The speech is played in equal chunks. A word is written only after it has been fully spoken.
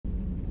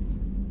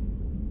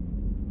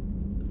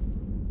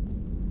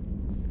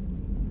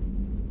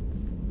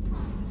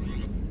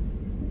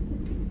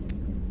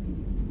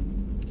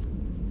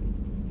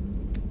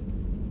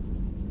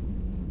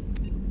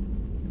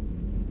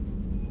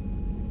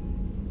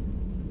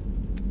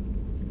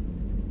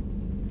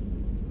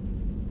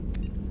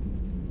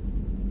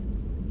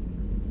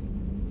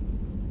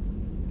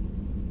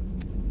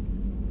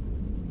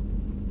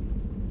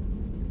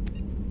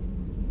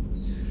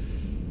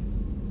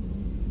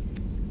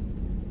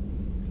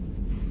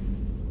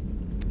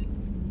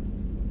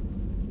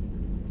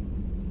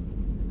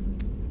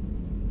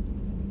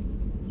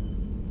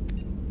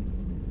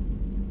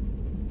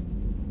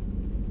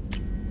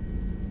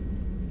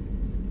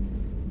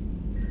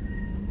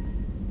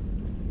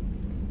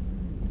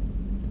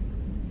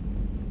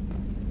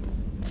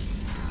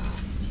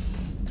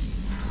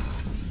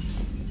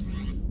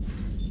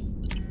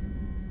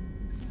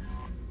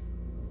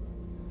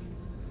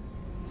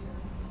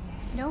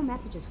no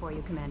messages for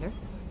you, Commander.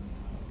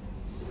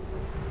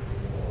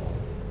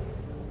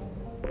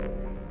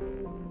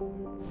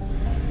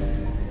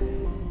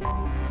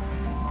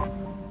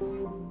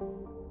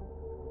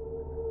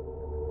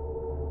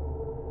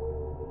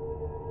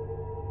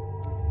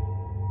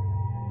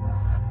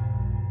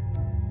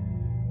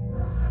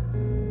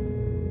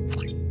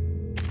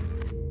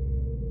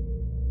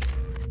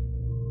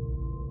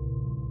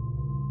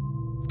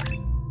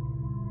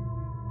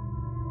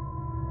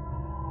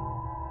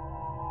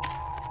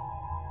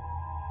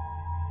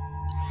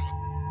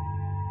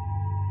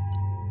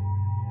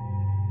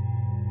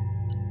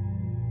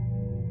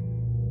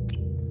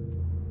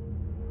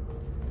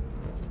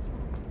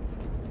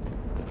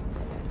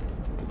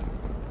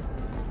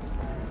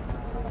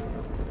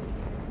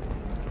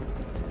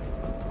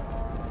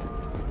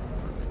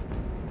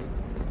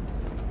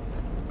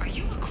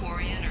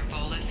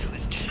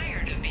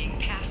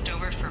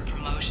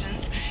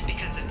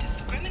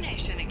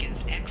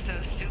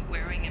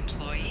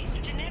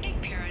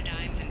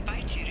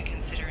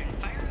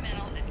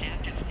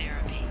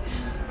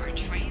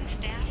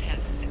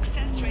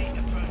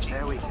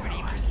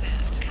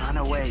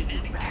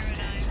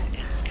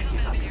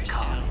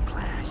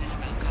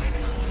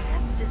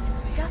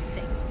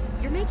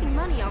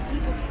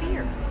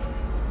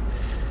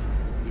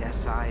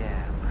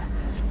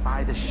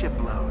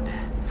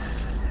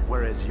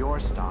 Your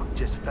stock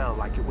just fell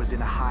like it was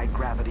in a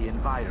high-gravity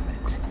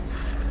environment.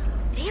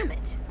 Damn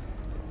it!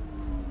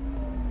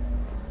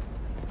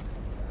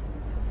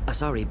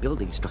 Asari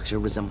building structure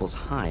resembles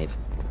Hive.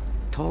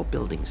 Tall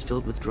buildings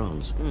filled with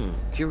drones.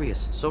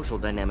 Curious social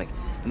dynamic.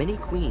 Many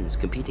queens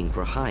competing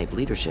for Hive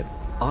leadership.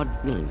 Odd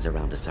feelings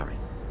around Asari.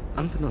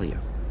 Unfamiliar.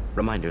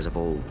 Reminders of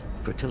old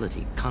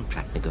fertility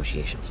contract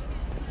negotiations.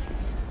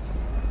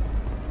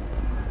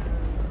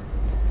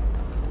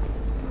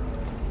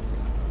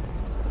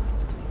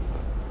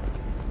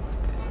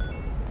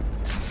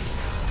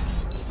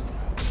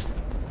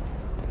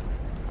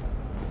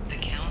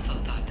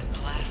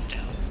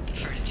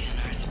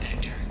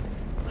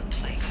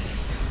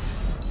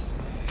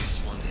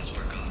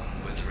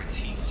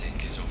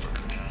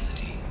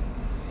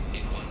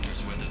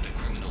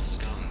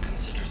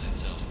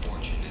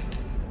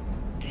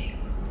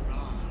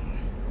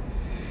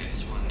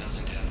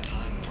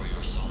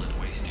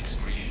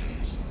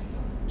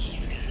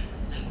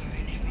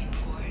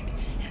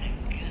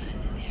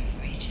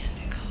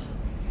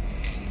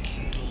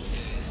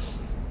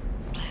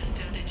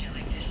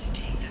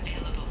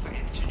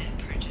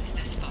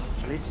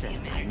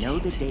 Listen, I know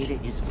the data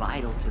is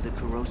vital to the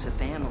Kurosa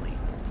family.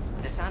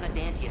 The Sana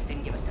Dantius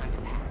didn't give us time to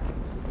pack.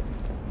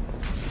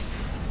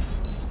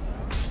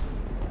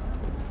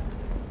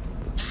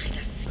 By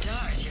the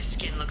stars, your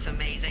skin looks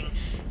amazing.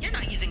 You're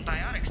not using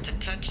biotics to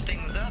touch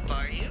things up,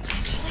 are you?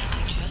 Actually,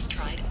 I just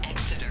tried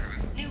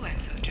Exoderm. New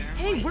Exoderm.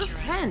 Hey, we're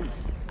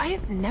friends. I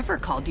have never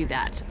called you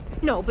that.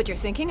 No, but you're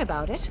thinking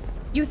about it.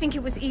 You think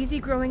it was easy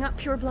growing up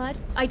pure blood?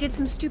 I did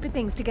some stupid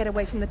things to get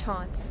away from the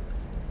taunts.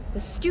 The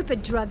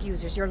stupid drug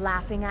users you're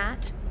laughing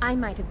at, I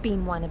might have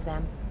been one of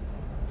them.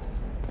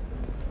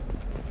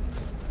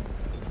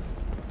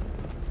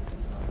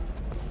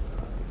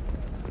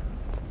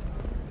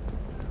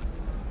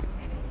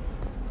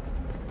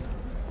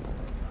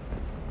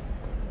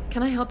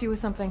 Can I help you with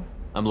something?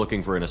 I'm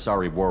looking for an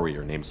Asari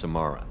warrior named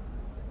Samara.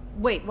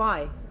 Wait,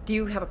 why? Do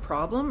you have a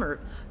problem, or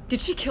did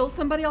she kill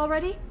somebody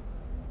already?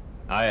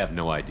 I have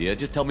no idea.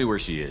 Just tell me where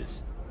she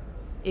is.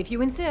 If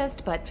you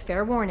insist, but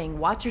fair warning,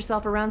 watch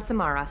yourself around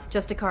Samara.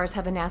 Justicars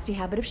have a nasty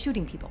habit of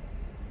shooting people.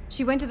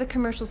 She went to the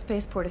commercial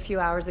spaceport a few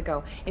hours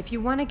ago. If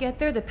you want to get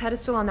there, the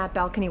pedestal on that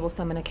balcony will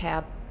summon a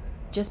cab.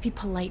 Just be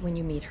polite when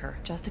you meet her.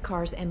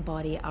 Justicars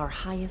embody our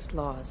highest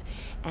laws,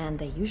 and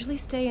they usually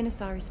stay in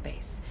Asari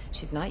space.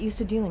 She's not used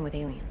to dealing with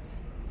aliens.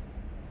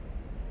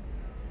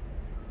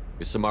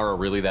 Is Samara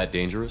really that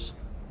dangerous?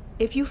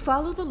 If you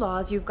follow the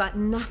laws, you've got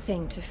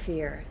nothing to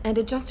fear, and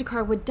a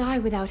Justicar would die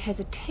without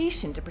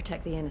hesitation to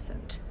protect the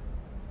innocent.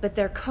 But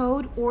their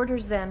code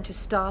orders them to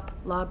stop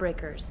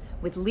lawbreakers,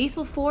 with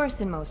lethal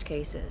force in most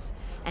cases,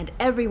 and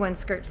everyone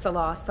skirts the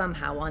law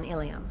somehow on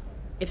Illium.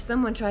 If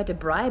someone tried to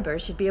bribe her,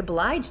 she'd be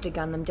obliged to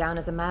gun them down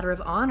as a matter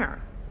of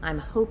honor. I'm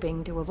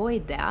hoping to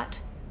avoid that.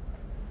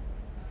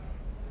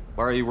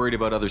 Why are you worried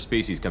about other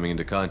species coming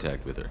into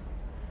contact with her?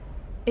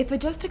 If a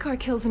Justicar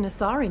kills an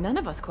Asari, none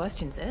of us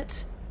questions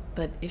it.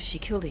 But if she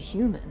killed a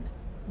human,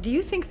 do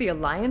you think the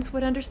Alliance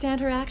would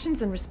understand her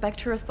actions and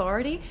respect her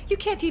authority? You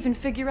can't even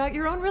figure out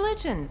your own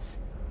religions.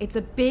 It's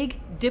a big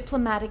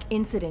diplomatic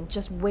incident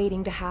just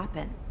waiting to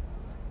happen.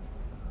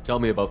 Tell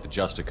me about the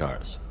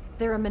Justicars.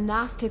 They're a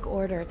monastic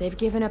order. They've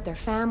given up their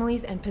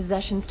families and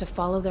possessions to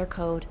follow their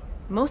code.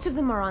 Most of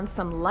them are on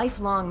some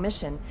lifelong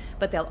mission,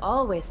 but they'll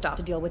always stop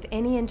to deal with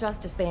any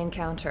injustice they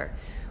encounter,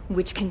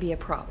 which can be a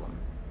problem.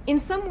 In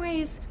some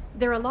ways,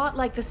 they're a lot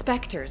like the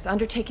Spectres,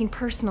 undertaking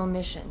personal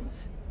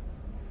missions.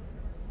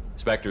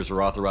 Spectres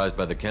are authorized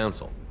by the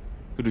Council.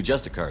 Who do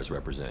Justicars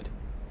represent?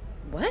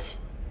 What?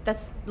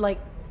 That's like,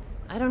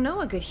 I don't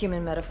know, a good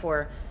human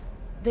metaphor.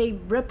 They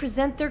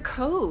represent their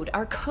code,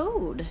 our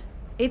code.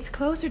 It's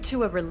closer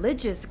to a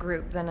religious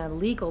group than a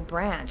legal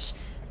branch.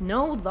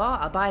 No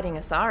law-abiding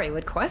Asari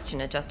would question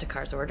a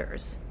Justicar's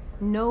orders.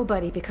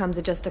 Nobody becomes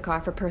a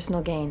Justicar for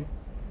personal gain.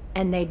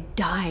 And they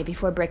die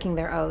before breaking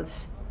their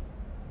oaths.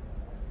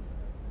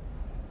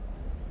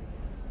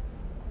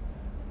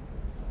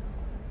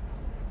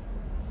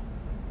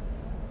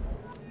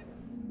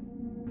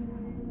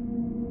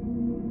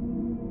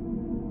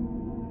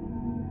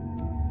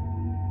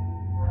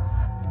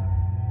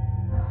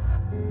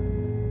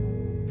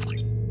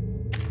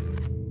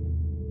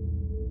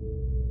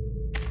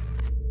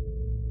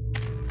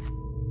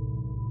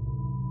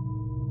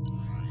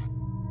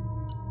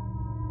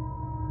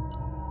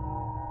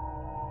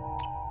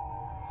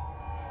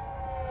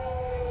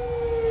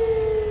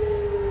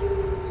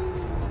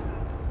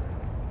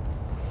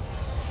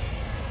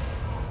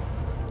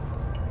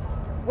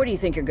 Where do you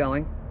think you're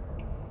going?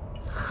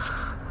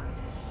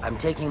 I'm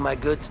taking my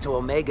goods to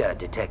Omega,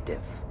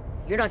 Detective.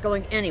 You're not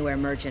going anywhere,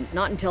 Merchant.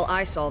 Not until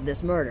I solve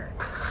this murder.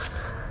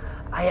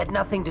 I had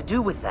nothing to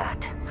do with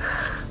that.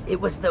 It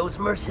was those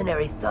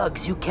mercenary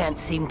thugs you can't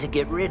seem to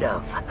get rid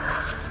of.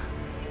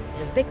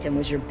 The victim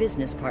was your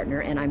business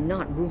partner, and I'm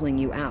not ruling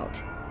you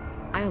out.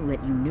 I'll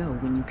let you know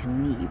when you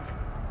can leave.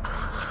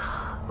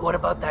 What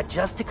about that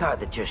Justicar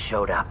that just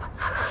showed up?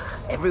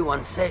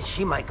 Everyone says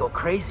she might go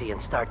crazy and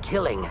start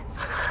killing.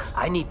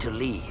 I need to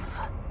leave.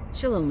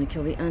 She'll only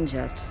kill the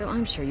unjust, so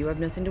I'm sure you have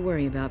nothing to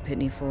worry about,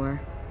 Pitne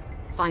For.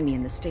 Find me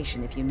in the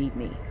station if you need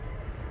me.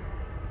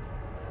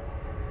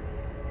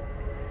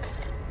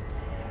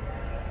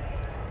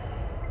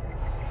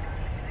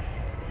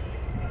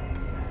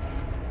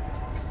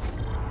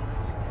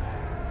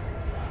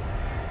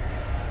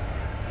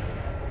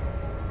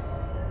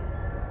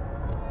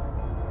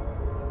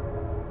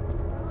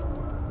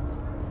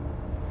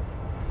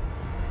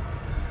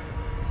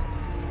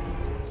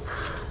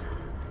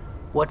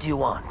 What do you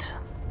want?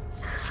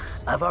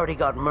 I've already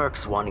got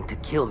mercs wanting to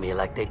kill me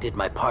like they did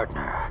my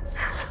partner.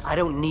 I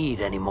don't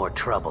need any more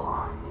trouble.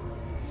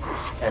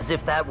 As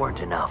if that weren't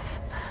enough,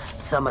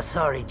 some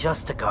Asari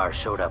Justicar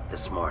showed up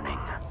this morning.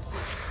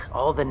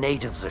 All the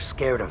natives are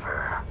scared of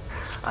her.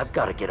 I've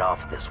got to get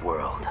off this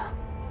world.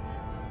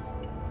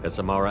 Has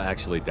Samara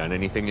actually done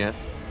anything yet?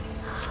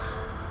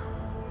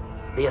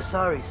 The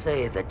Asari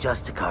say that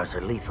Justicars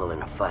are lethal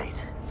in a fight.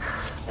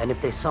 And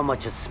if they so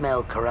much as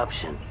smell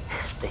corruption,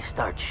 they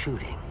start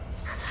shooting.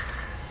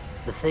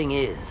 The thing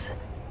is,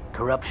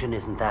 corruption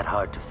isn't that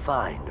hard to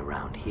find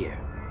around here.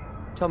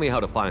 Tell me how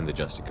to find the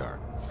Justicar.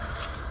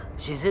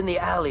 She's in the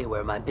alley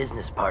where my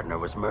business partner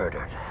was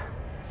murdered.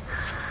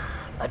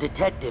 A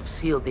detective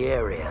sealed the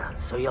area,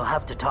 so you'll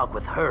have to talk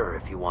with her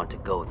if you want to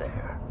go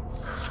there.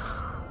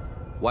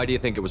 Why do you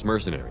think it was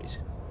mercenaries?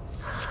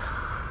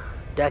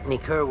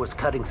 Dagny Kerr was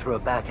cutting through a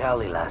back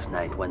alley last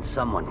night when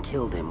someone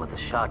killed him with a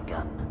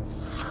shotgun.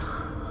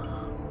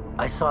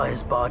 I saw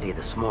his body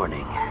this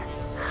morning.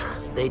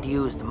 They'd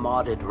used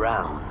modded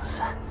rounds.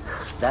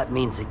 That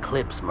means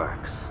Eclipse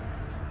mercs.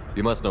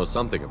 You must know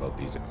something about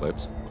these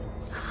Eclipse.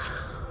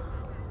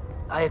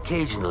 I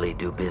occasionally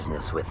do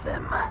business with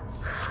them,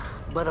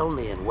 but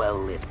only in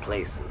well-lit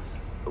places,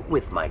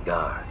 with my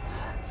guards,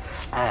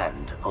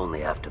 and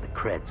only after the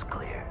cred's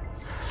clear.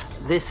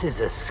 This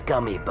is a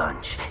scummy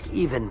bunch,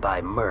 even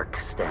by merc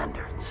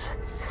standards.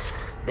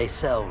 They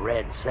sell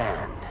red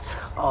sand,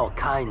 all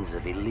kinds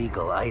of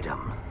illegal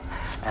items,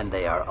 and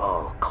they are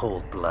all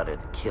cold-blooded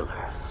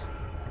killers.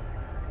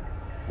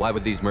 Why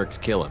would these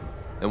mercs kill him?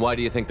 And why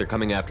do you think they're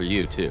coming after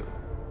you, too?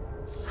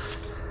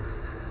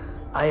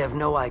 I have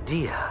no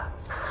idea.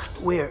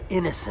 We're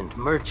innocent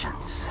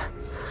merchants.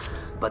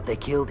 But they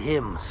killed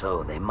him,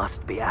 so they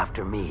must be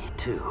after me,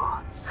 too.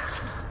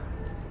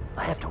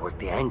 I have to work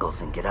the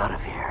angles and get out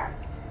of here.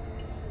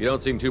 You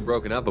don't seem too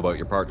broken up about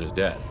your partner's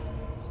death.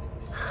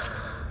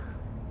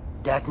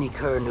 Dagny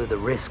Kerr knew the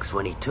risks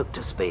when he took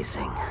to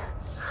spacing.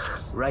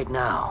 Right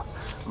now,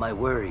 my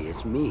worry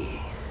is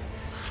me.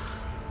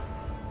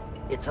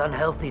 It's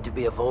unhealthy to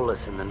be a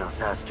Volus in the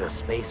Nosastra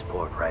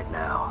spaceport right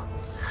now.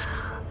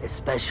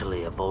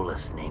 Especially a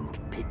Volus named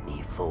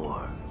Pitne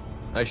For.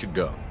 I should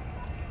go.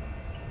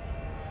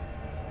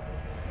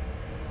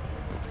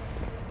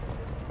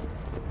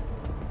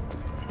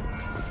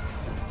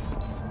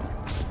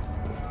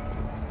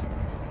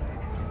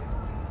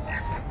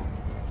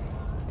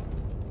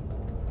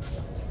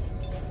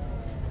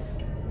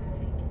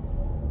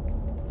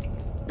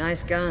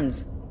 Nice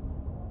guns.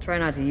 Try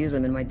not to use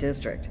them in my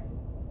district.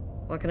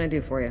 What can I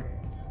do for you?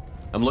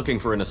 I'm looking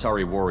for an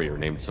Asari warrior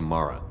named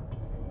Samara.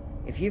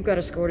 If you've got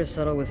a score to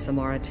settle with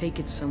Samara, take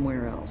it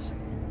somewhere else.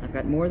 I've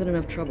got more than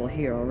enough trouble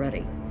here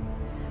already.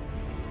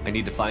 I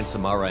need to find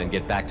Samara and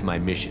get back to my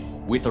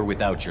mission, with or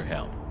without your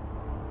help.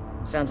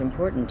 Sounds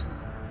important.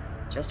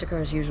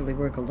 Justicars usually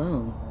work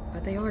alone,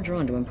 but they are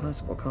drawn to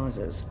impossible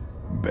causes.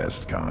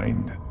 Best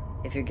kind.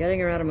 If you're getting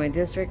her out of my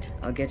district,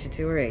 I'll get you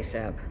to her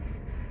ASAP.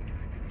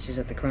 She's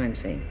at the crime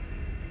scene.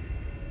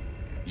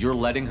 You're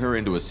letting her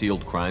into a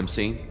sealed crime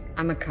scene?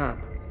 I'm a cop.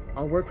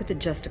 I'll work with the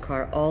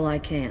Justicar all I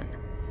can.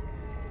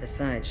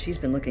 Besides, she's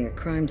been looking at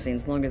crime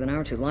scenes longer than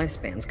our two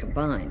lifespans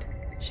combined.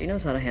 She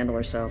knows how to handle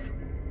herself.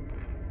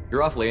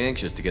 You're awfully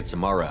anxious to get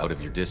Samara out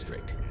of your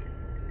district.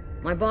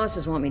 My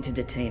bosses want me to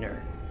detain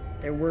her.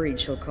 They're worried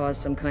she'll cause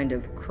some kind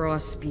of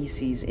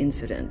cross-species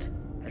incident,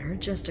 but her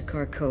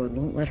Justicar code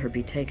won't let her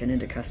be taken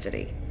into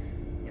custody.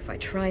 If I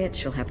try it,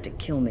 she'll have to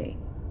kill me.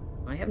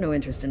 I have no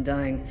interest in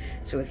dying,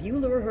 so if you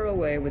lure her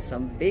away with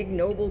some big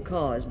noble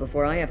cause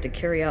before I have to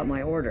carry out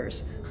my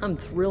orders, I'm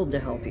thrilled to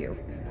help you.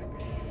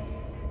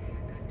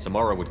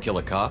 Samara would kill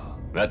a cop?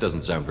 That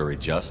doesn't sound very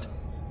just.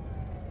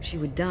 She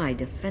would die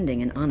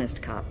defending an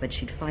honest cop, but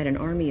she'd fight an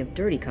army of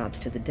dirty cops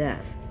to the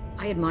death.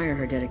 I admire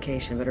her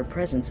dedication, but her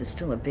presence is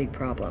still a big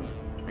problem.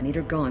 I need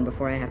her gone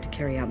before I have to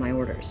carry out my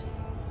orders.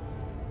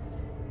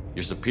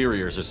 Your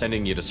superiors are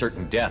sending you to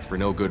certain death for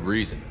no good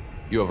reason.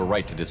 You have a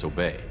right to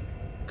disobey.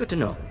 Good to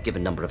know,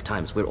 given number of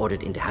times we're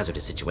ordered into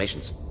hazardous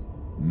situations.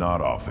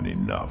 Not often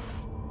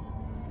enough.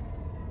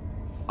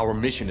 Our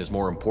mission is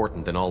more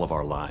important than all of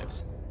our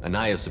lives.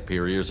 Anaya's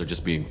superiors are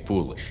just being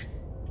foolish.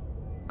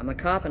 I'm a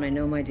cop and I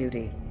know my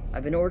duty.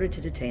 I've been ordered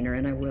to detain her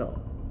and I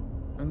will.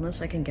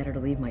 Unless I can get her to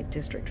leave my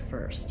district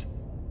first.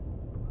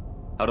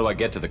 How do I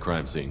get to the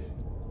crime scene?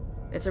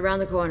 It's around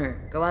the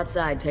corner. Go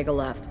outside, take a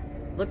left.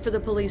 Look for the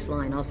police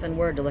line. I'll send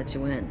word to let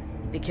you in.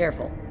 Be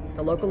careful.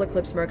 The local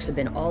Eclipse mercs have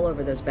been all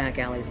over those back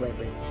alleys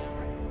lately.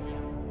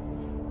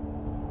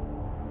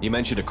 You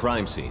mentioned a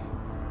crime scene.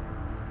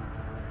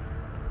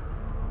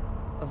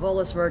 A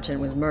Volus merchant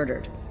was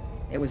murdered.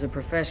 It was a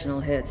professional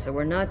hit, so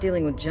we're not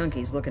dealing with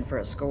junkies looking for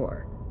a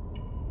score.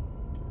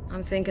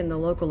 I'm thinking the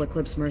local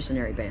Eclipse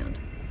mercenary band.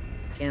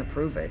 Can't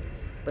prove it,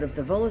 but if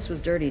the Volus was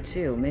dirty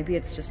too, maybe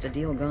it's just a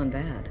deal gone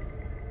bad.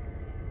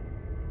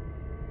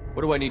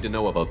 What do I need to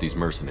know about these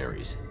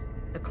mercenaries?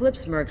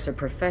 Eclipse mercs are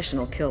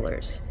professional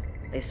killers.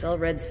 They sell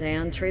red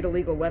sand, trade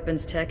illegal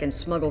weapons tech, and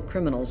smuggle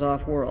criminals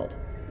off-world.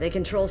 They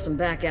control some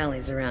back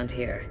alleys around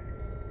here.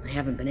 I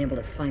haven't been able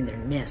to find their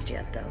nest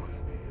yet, though.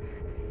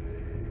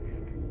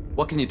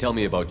 What can you tell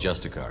me about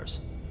Justicars?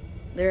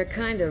 They're a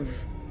kind of...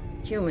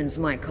 humans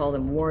might call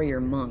them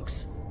warrior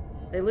monks.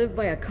 They live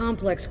by a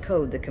complex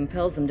code that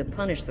compels them to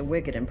punish the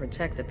wicked and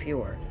protect the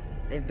pure.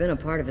 They've been a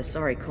part of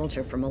Asari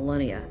culture for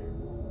millennia.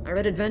 I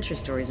read adventure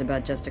stories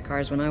about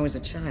Justicars when I was a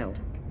child.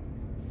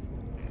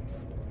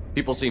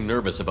 People seem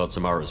nervous about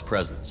Samara's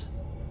presence.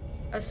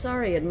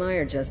 Asari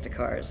admire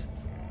Justicars,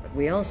 but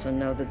we also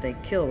know that they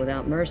kill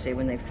without mercy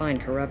when they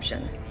find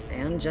corruption,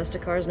 and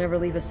Justicars never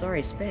leave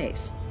Asari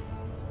space.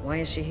 Why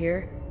is she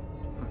here?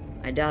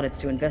 I doubt it's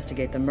to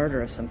investigate the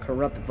murder of some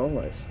corrupt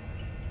Volas.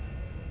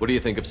 What do you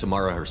think of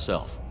Samara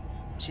herself?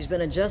 She's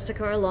been a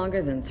Justicar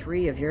longer than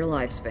 3 of your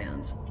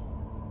lifespans.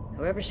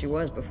 Whoever she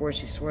was before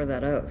she swore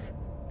that oath,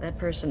 that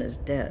person is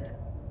dead.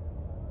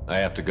 I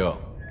have to go.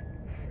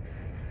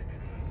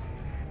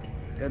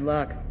 Good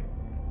luck.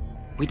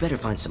 We'd better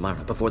find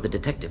Samara before the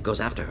detective goes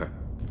after her.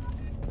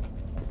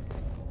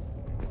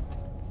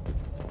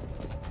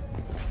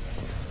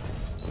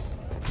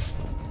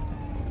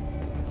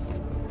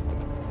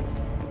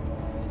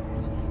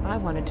 I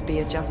wanted to be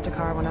a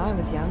Justicar when I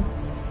was young.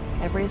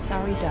 Every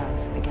Asari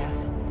does, I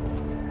guess.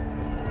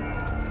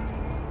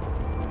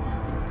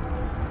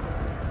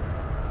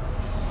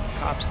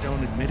 Cops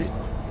don't admit it,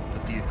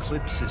 but the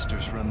Eclipse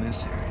sisters run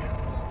this area.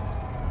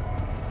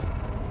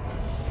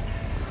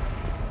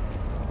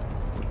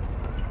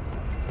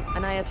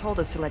 Anaya told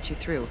us to let you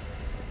through.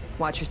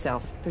 Watch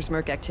yourself. There's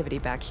merc activity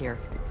back here.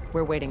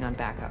 We're waiting on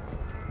backup.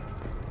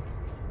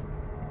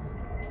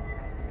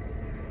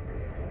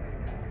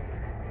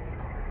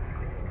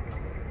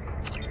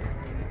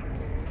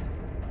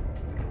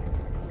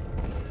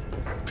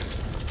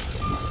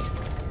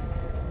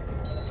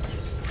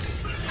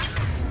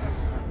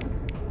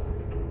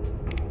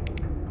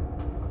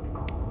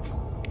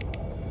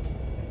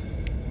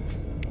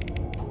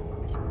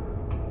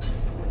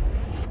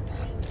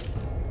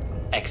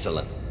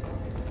 Excellent.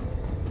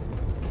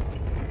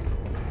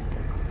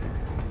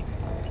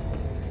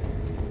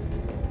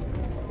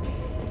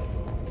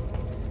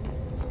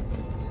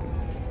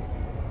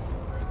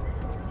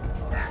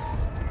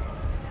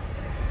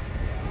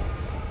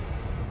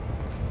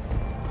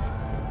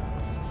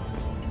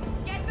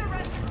 Get the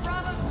rest of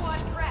Bravo Squad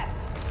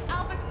prepped.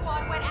 Alpha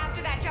Squad went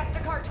after that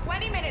Justicar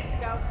 20 minutes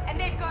ago, and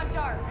they've gone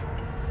dark.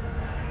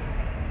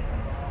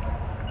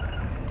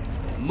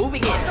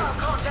 Moving in.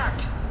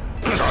 Contact!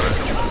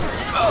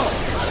 Oh.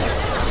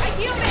 A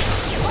human!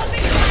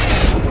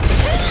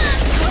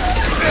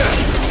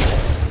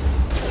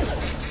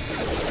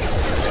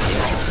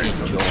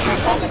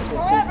 Open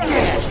fire!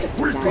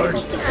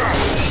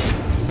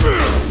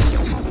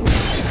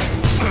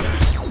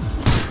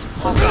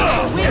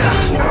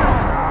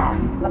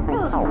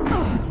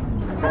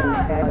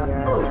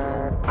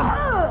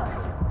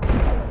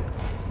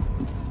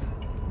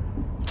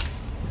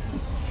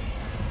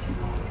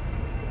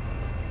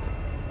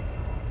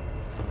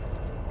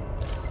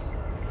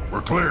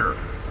 We're clear.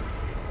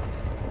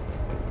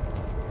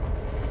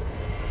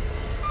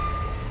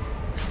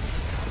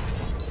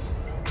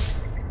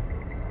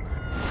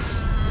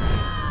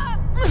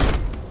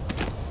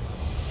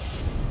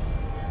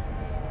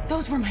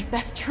 Those were my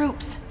best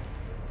troops.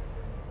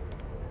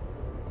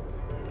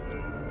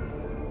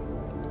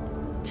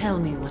 Tell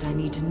me what I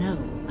need to know,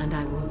 and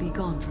I will be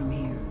gone from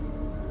here.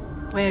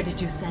 Where did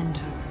you send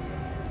her?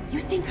 You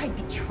think I'd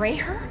betray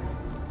her?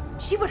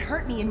 She would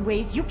hurt me in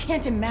ways you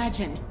can't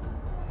imagine.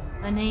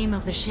 The name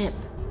of the ship.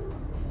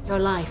 Your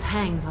life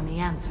hangs on the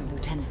answer,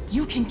 Lieutenant.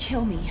 You can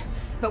kill me,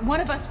 but one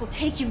of us will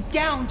take you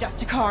down,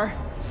 Justicar.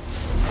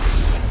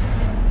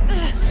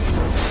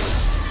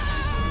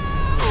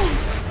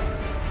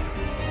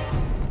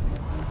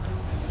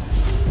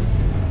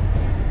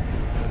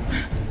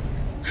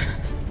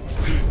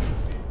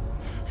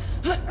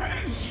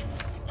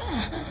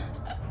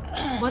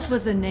 What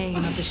was the name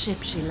of the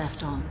ship she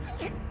left on?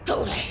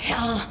 Go to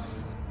hell!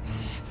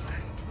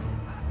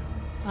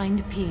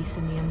 Find peace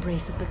in the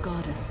embrace of the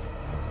goddess.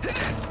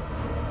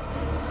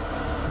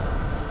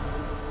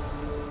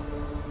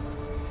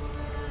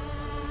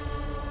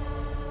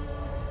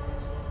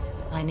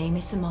 My name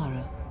is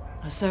Samara,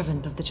 a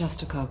servant of the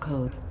Justicar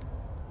Code.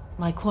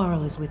 My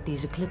quarrel is with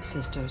these Eclipse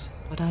sisters,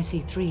 but I see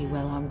 3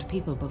 well-armed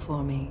people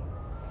before me.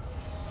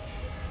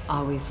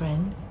 Are we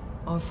friend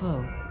or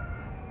foe?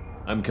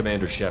 I'm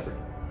Commander Shepard,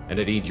 and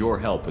I need your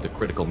help with a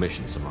critical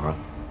mission, Samara.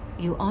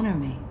 You honor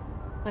me,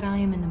 but I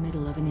am in the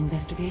middle of an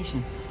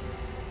investigation.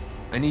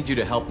 I need you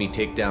to help me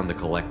take down the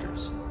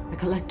Collectors. The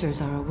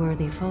Collectors are a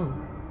worthy foe.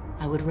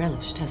 I would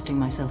relish testing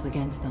myself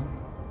against them,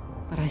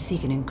 but I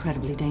seek an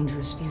incredibly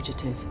dangerous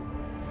fugitive.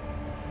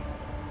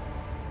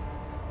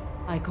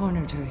 I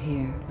cornered her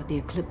here, but the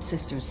Eclipse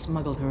sisters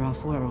smuggled her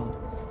off-world.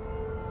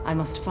 I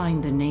must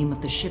find the name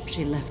of the ship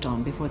she left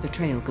on before the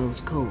trail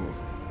goes cold.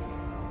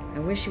 I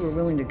wish you were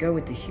willing to go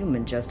with the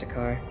human,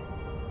 Justicar.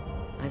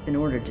 I've been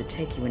ordered to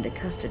take you into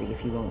custody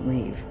if you won't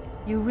leave.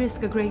 You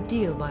risk a great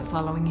deal by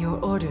following your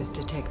orders,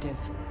 Detective.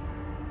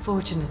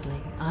 Fortunately,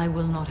 I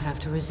will not have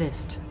to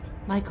resist.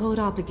 My code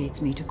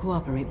obligates me to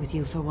cooperate with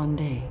you for 1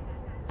 day.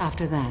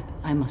 After that,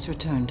 I must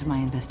return to my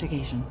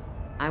investigation.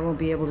 I won't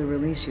be able to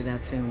release you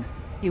that soon.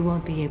 You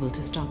won't be able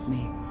to stop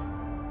me.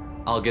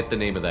 I'll get the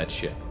name of that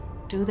ship.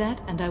 Do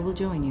that, and I will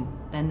join you.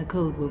 Then the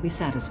code will be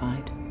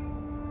satisfied.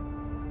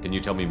 Can you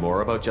tell me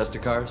more about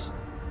Justicars?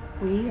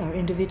 We are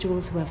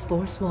individuals who have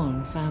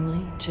forsworn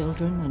family,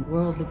 children, and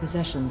worldly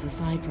possessions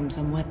aside from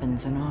some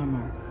weapons and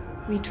armor.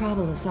 We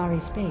travel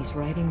Asari space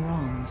righting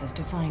wrongs as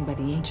defined by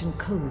the ancient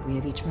code we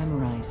have each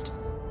memorized.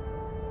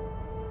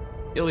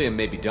 Illium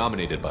may be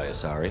dominated by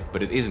Asari,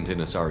 but it isn't in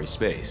Asari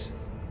space.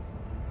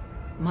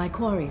 My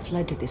quarry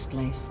fled to this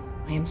place.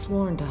 I am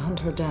sworn to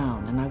hunt her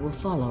down, and I will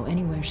follow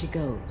anywhere she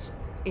goes.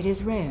 It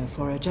is rare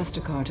for a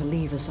Justicar to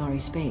leave Asari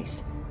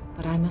space,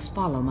 but I must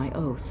follow my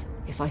oath.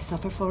 If I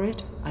suffer for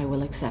it, I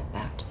will accept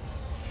that.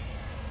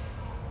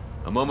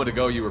 A moment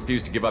ago you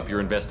refused to give up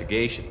your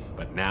investigation,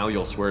 but now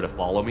you'll swear to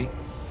follow me?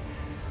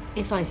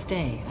 If I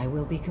stay, I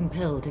will be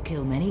compelled to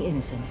kill many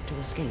innocents to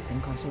escape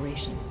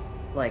incarceration.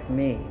 Like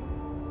me.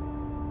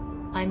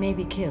 I may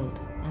be killed,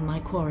 and my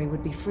quarry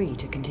would be free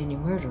to continue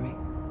murdering.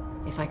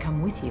 If I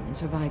come with you and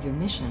survive your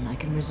mission, I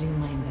can resume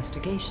my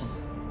investigation.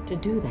 To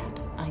do that,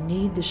 I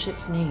need the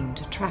ship's name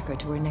to track her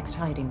to her next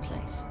hiding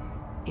place.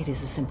 It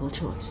is a simple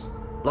choice.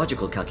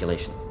 Logical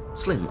calculation.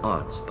 Slim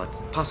odds, but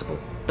possible.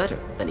 Better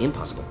than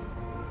impossible.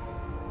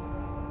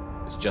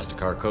 This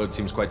Justicar code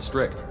seems quite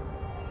strict.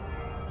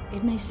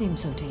 It may seem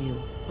so to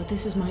you, but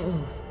this is my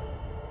oath.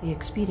 The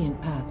expedient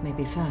path may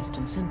be fast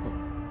and simple.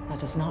 That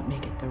does not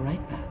make it the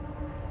right path.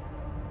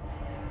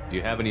 Do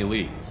you have any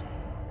leads?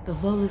 The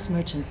Volus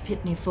merchant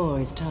Pitne For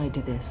is tied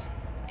to this.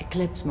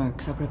 Eclipse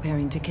mercs are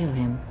preparing to kill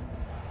him.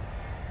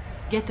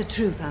 Get the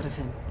truth out of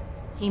him.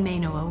 He may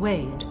know a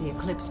way into the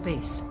Eclipse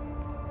Base.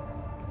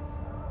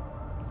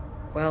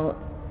 Well,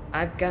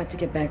 I've got to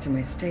get back to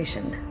my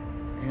station.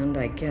 And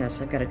I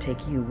guess I've got to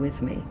take you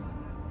with me.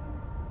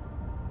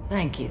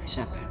 Thank you,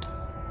 Shepard.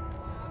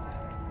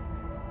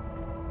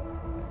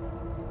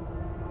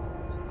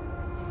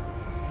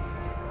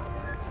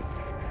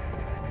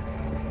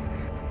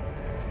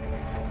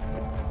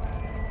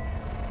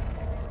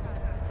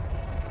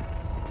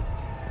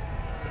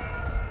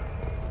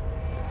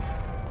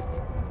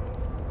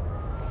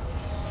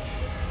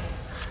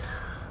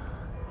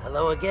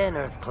 Hello again,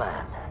 Earth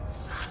Clan.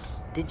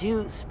 Did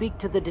you speak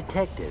to the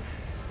detective?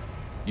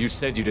 You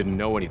said you didn't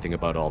know anything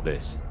about all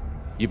this.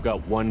 You've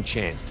got one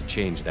chance to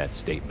change that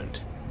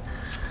statement.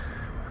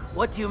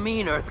 What do you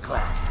mean, Earth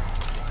Clan?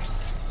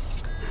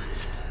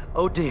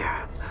 Oh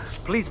dear.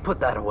 Please put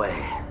that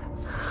away.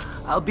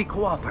 I'll be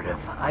cooperative,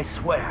 I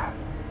swear.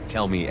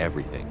 Tell me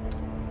everything.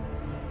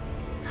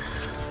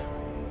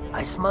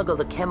 I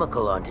smuggled a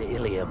chemical onto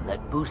Illium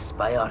that boosts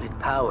biotic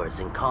powers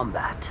in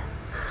combat.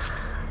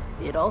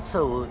 It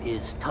also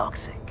is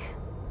toxic.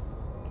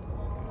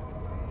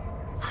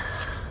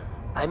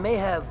 I may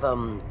have,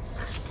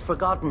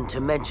 forgotten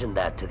to mention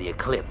that to the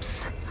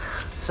Eclipse,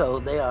 so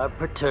they are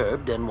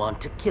perturbed and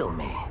want to kill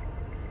me.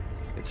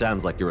 It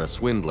sounds like you're a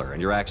swindler,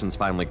 and your actions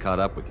finally caught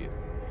up with you.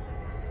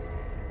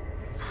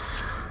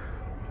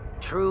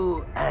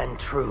 True and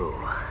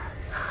true.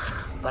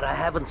 But I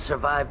haven't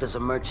survived as a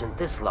merchant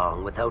this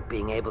long without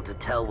being able to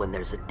tell when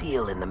there's a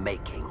deal in the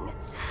making.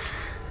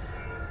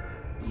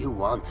 You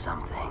want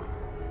something.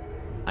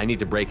 I need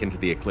to break into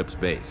the Eclipse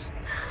Base.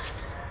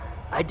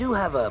 I do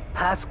have a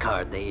pass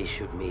card they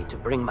issued me to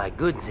bring my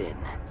goods in.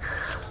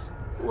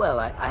 Well,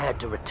 I had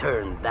to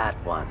return that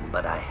one,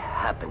 but I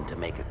happened to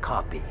make a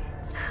copy.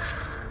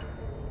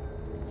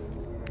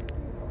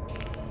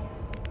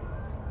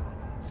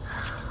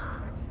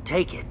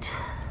 Take it,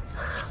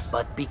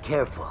 but be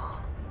careful.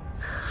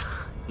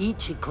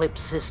 Each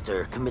Eclipse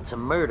sister commits a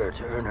murder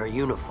to earn her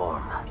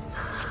uniform.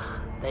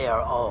 They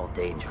are all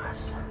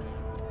dangerous.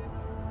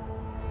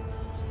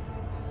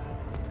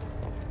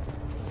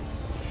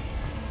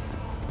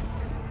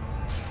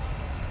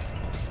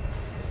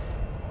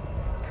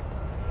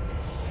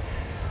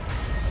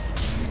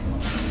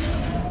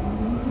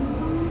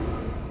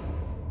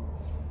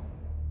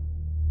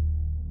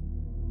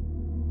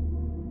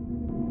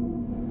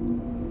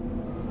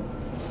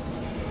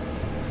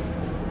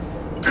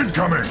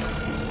 Incoming!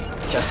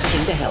 Just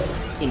into help.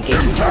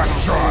 Engaging. Impact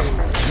shot!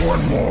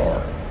 One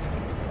more!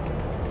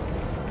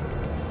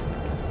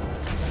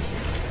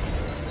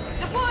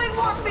 Deploying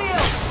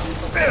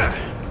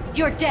warfield!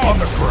 You're dead! On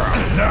the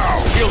ground,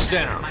 now! Shields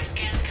down! My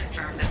scans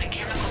confirm that the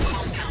chemical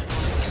compound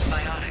will boost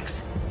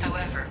biotics.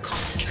 However,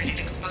 concentrated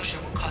exposure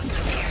will cause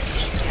severe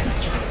tissue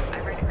damage. I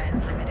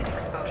recommend limited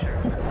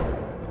exposure.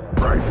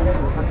 Right.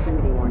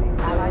 Proximity warning.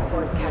 Allied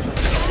force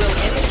casualty. Will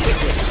end it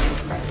quickly.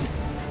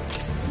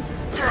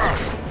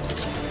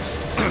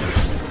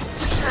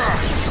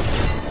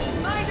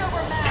 Mind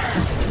over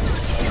matter!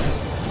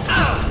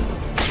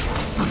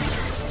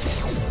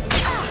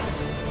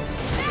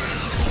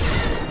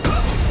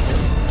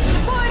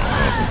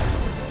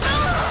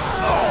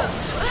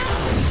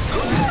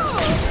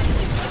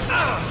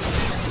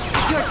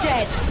 You're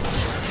dead!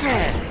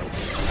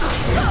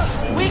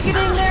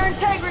 Weakening their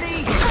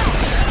integrity!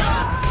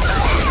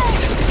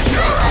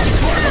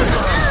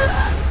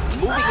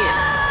 Moving in.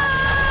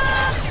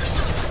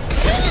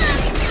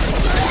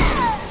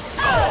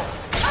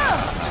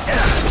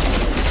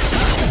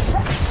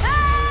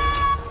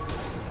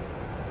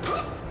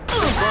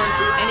 Burn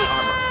through any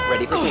armor.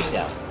 Ready for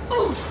takedown.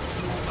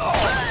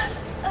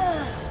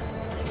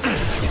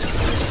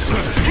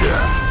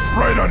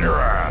 Right on your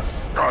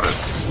ass. Got it.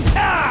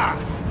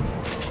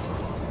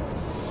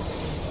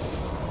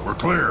 We're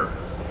clear.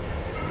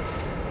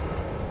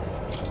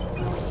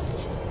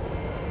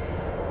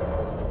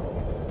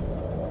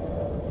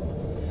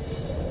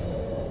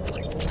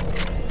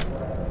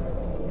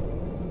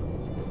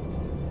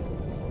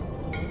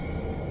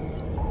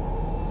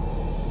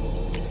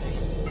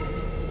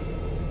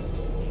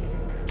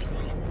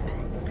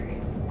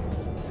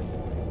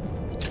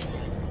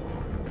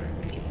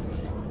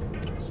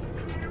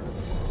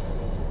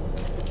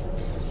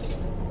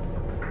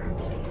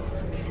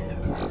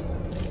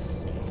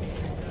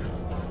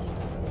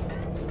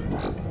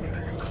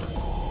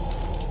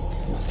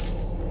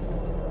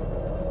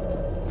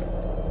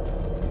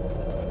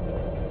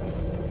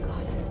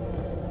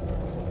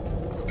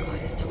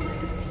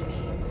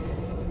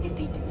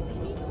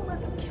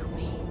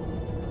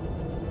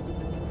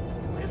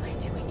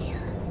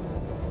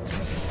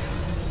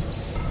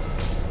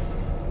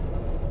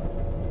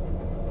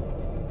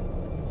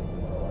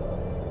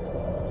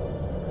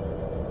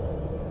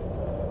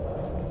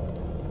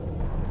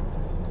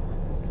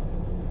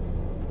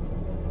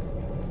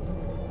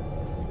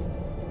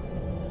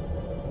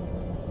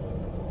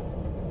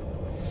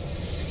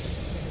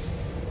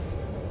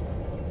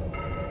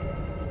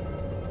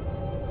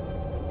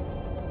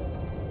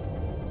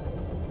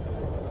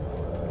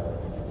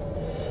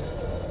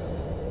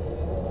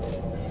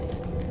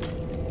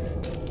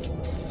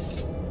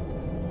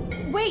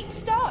 Wait,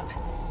 stop!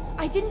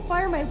 I didn't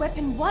fire my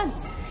weapon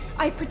once.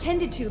 I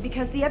pretended to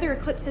because the other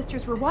Eclipse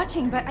sisters were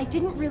watching, but I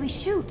didn't really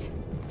shoot.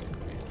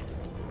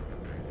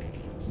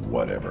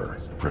 Whatever.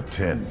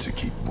 Pretend to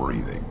keep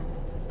breathing.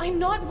 I'm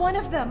not one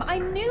of them.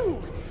 I'm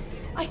new.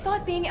 I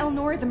thought being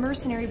Elnora the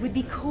mercenary would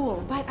be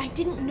cool, but I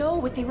didn't know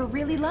what they were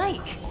really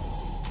like.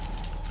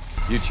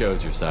 You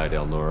chose your side,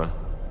 Elnora.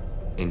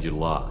 And you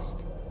lost.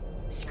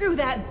 Screw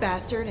that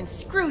bastard, and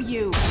screw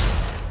you!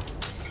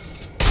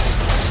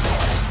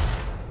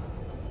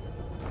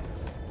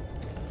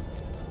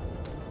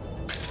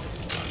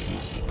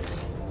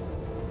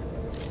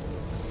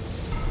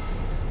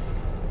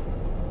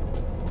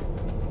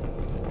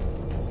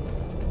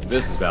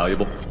 This is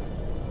valuable.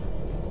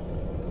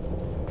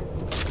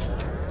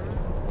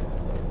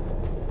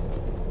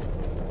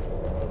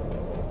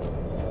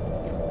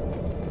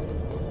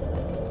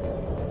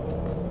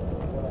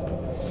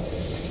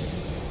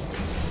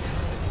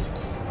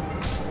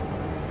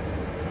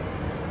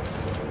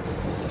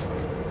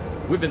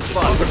 We've been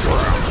spotted. The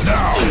ground,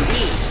 now!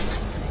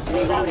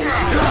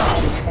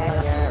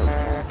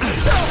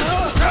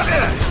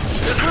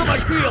 Through my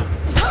shield!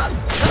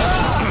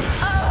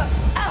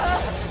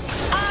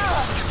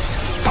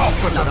 I'll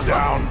put them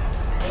down.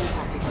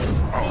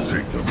 I'll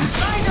take them. I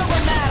know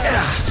what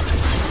matters!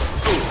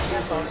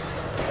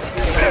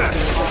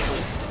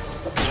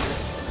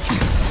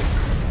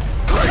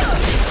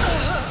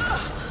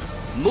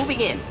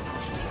 Moving in.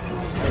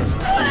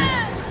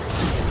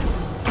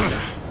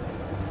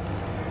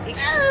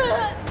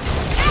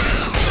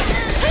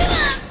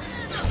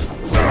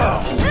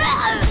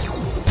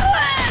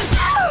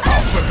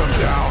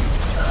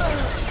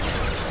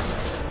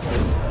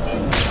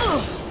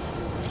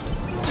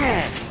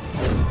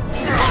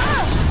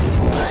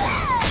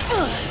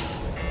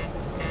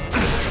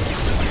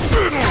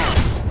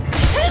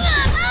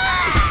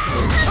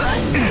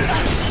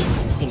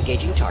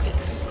 Engaging target.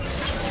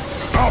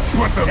 I'll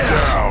put them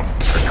down.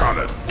 I got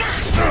it.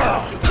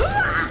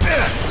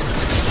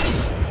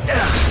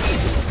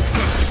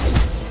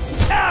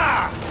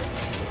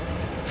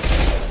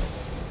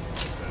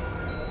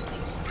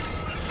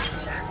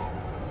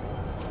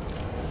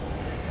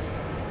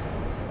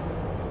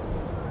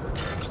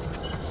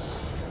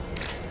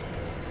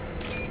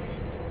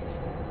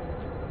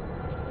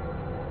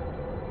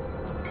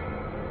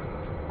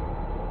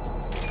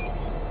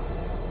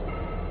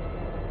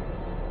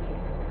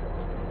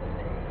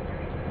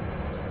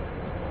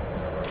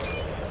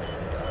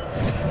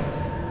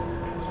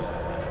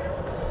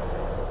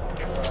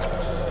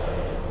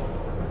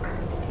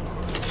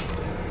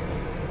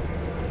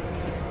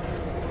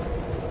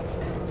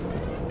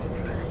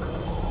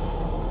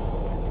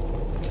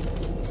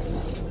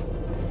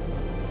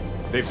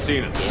 They've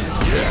seen it.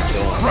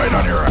 Yeah, right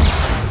on your ass.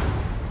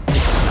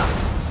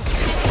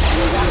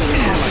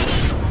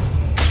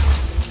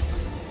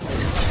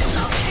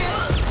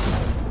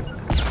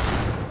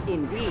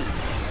 Indeed.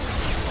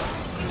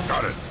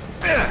 Got it.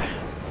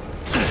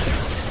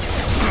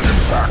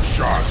 Impact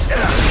shot.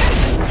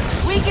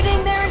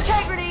 Weakening their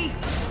integrity!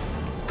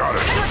 Got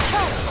it.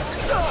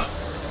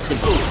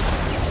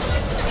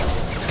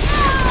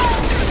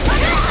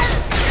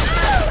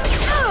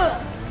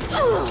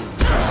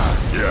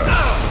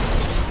 Yeah.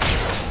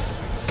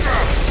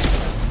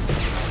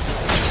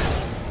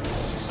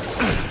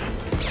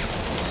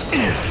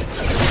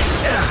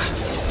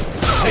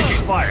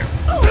 Taking fire.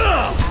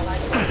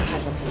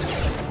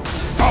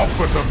 I'll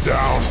put them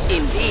down.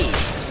 Indeed.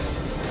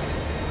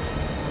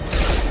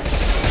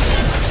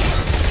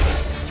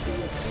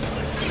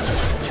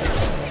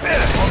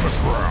 On the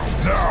ground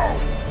now.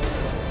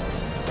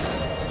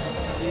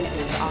 Unit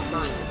is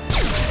offline.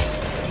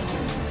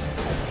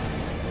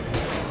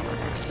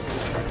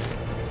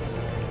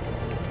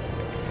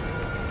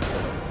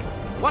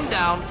 One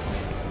down.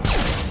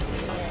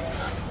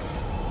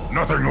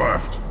 Nothing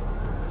left.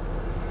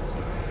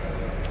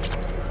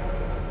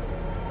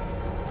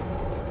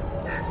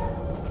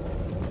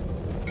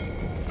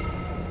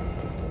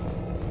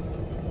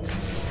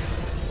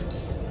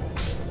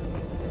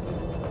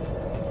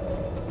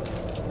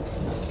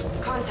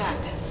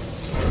 Contact.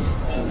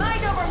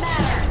 Mind over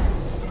matter!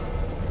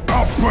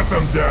 I'll put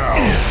them down.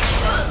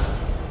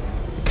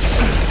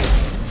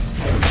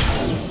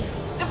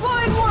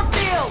 Deploying warp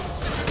field!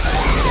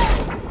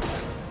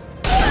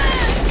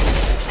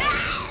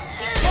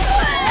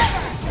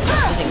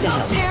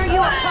 I'll tear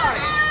you apart!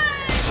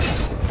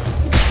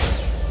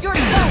 You're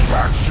done!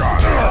 Back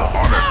shot.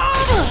 On it.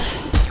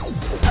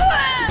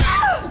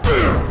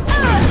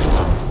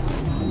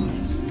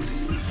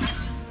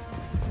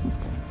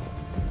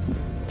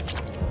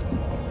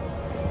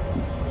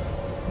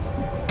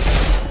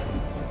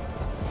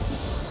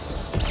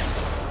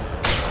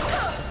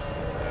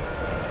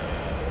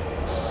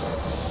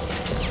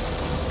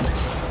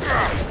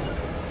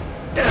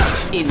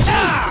 Indeed.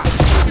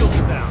 Shields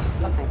are down.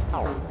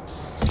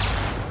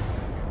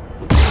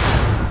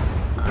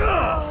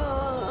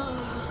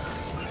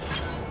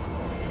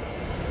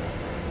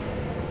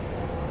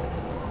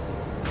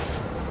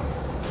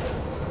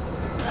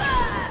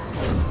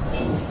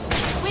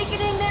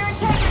 Weakening their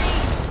integrity!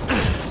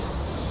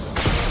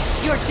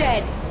 You're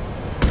dead!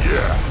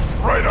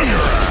 Yeah, right on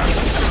your ass.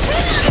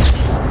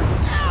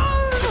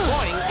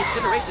 Deploying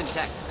incineration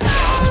tech.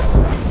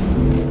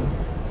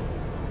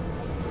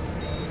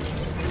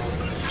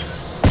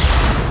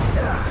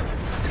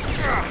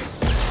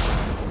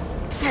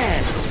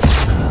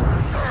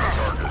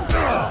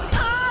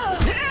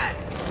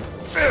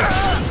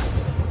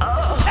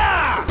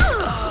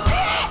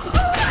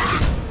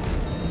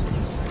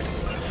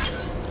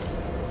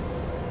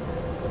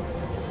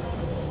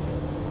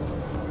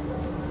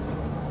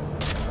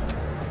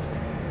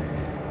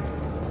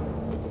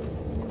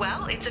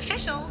 Well, it's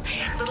official.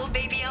 Little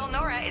baby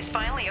Elnora is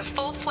finally a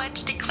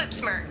full-fledged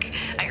Eclipse merc.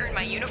 I earned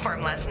my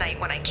uniform last night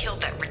when I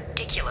killed that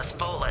ridiculous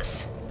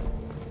bolus.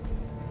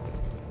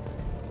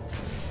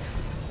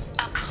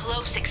 Up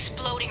close,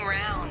 exploding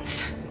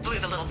rounds. Blew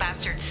the little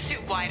bastard's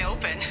suit wide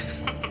open.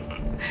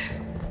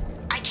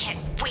 I can't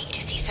wait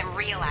to see some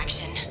real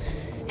action.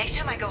 Next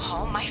time I go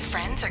home, my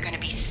friends are gonna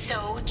be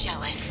so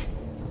jealous.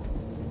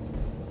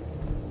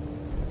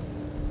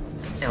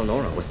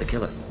 Elnora was the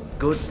killer.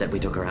 Good that we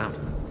took her out.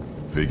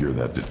 Figure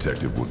that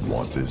detective would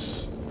want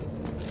this.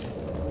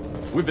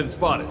 We've been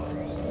spotted.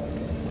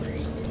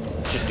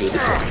 Should do the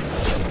trick.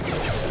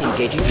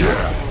 Engaging.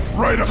 Yeah,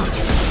 right up.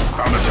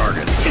 Found the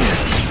target.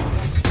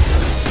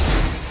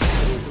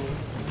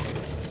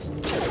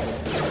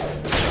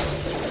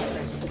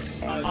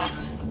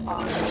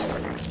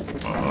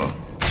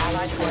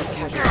 Allied force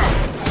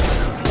casualty.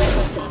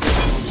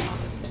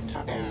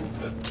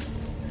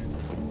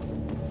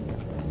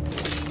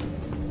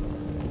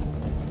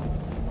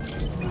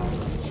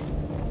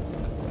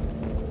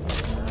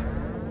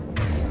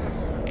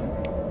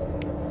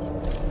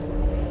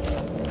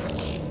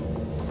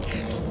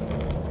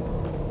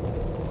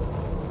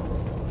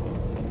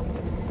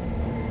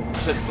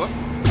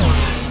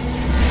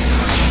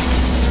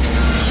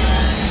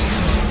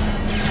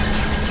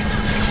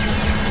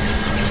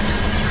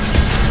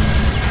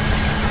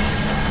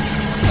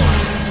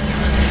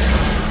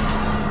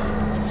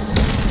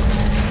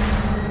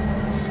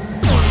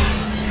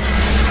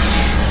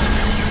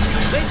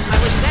 Wait, I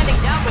was standing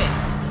downwind!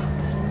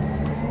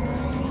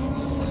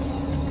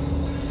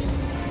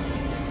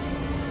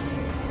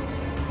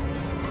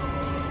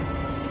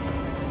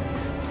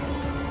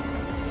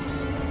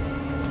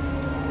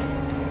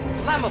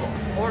 Flammable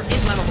or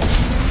inflammable.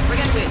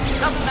 Forget which,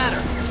 doesn't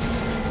matter.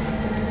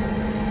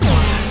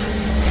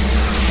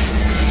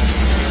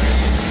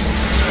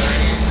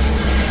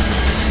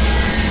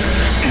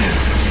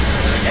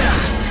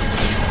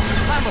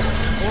 Flammable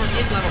or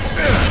inflammable.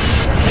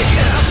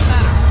 Doesn't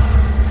matter.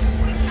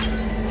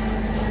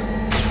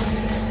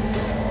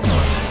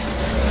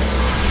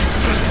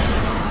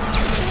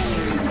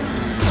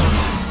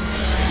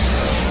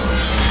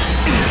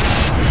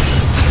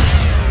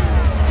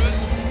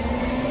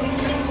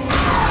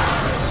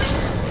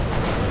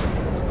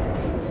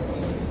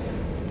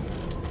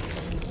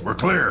 We're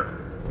clear.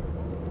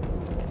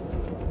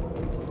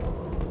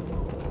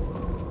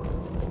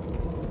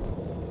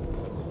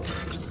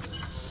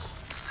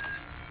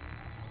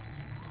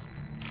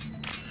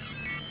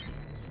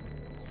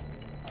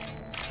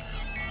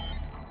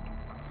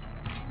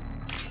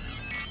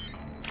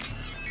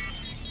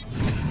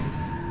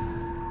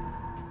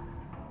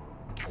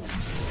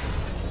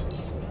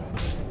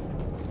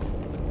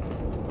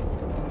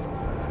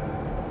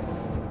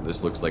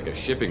 This looks like a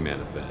shipping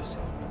manifest.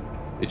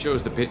 It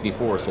shows the Pitne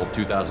For sold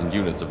 2,000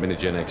 units of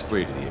Minigen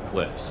X3 to the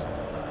Eclipse,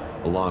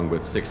 along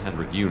with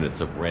 600 units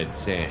of red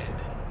sand.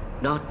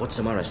 Not what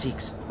Samara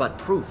seeks, but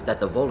proof that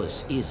the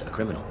Volus is a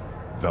criminal.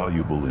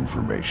 Valuable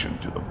information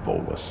to the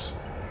Volus.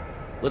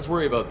 Let's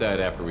worry about that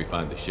after we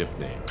find the ship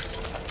name.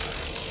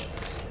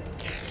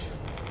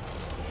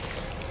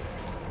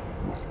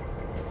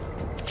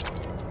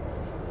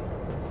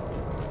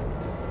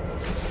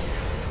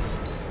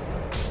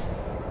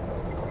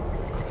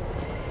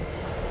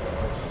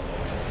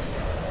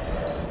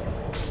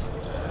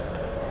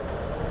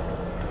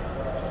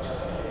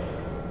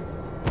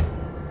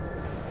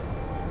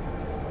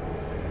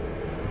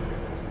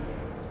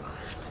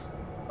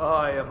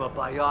 I am a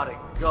biotic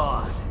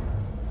god.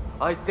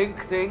 I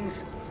think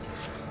things,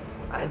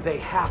 and they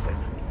happen.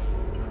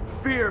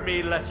 Fear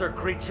me, lesser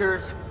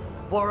creatures,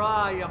 for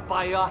I am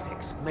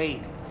biotics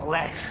made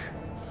flesh.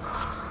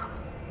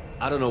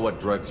 I don't know what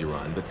drugs you're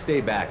on, but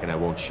stay back and I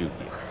won't shoot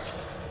you.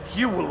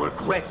 You will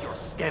regret your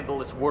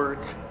scandalous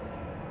words.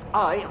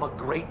 I am a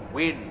great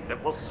wind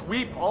that will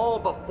sweep all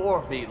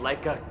before me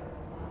like a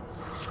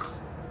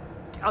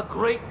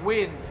great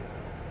wind.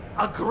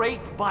 A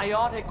great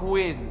biotic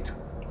wind.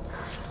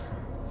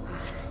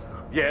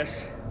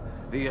 Yes,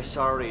 the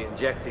Asari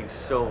injecting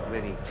so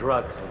many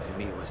drugs into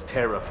me was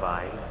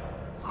terrifying.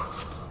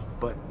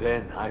 But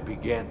then I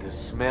began to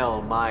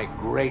smell my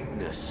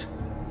greatness.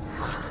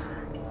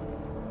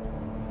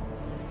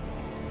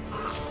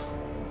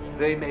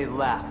 They may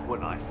laugh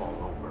when I fall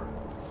over,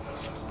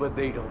 but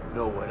they don't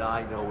know what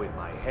I know in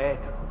my head.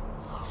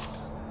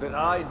 That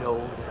I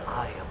know that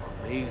I am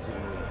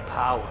amazingly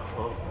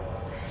powerful.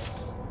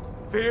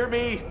 Fear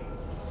me?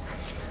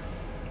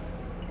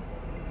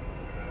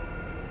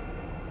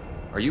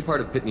 Are you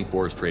part of Pitne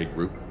For's trade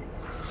group?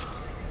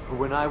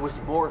 When I was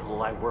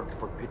mortal, I worked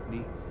for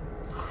Pitne.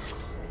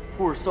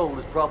 Poor soul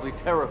is probably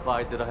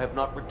terrified that I have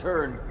not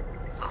returned.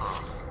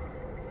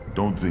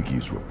 Don't think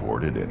he's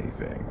reported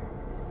anything.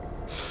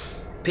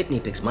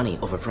 Pitne picks money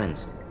over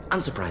friends.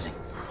 Unsurprising.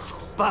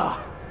 Bah!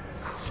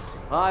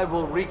 I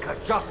will wreak a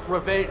just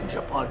revenge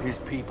upon his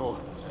people.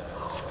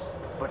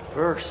 But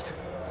first,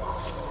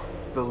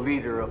 the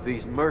leader of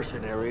these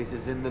mercenaries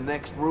is in the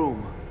next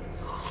room.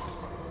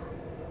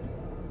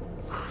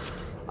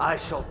 I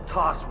shall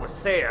toss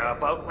Wasea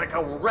about like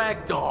a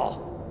rag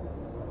doll.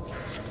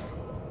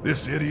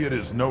 This idiot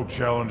is no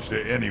challenge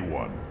to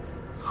anyone.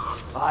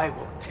 I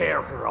will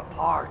tear her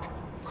apart.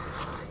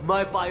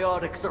 My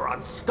biotics are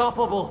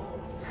unstoppable.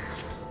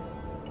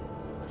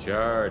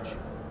 Charge.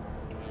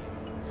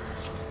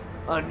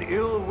 An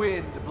ill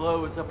wind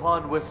blows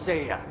upon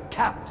Wasea,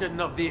 captain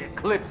of the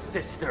Eclipse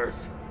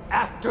Sisters.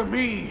 After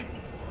me!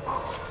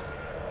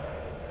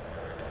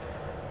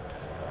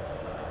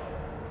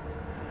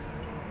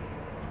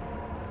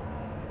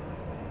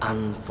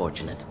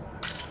 Unfortunate.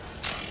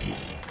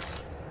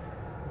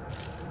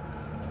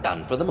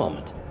 Done for the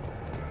moment.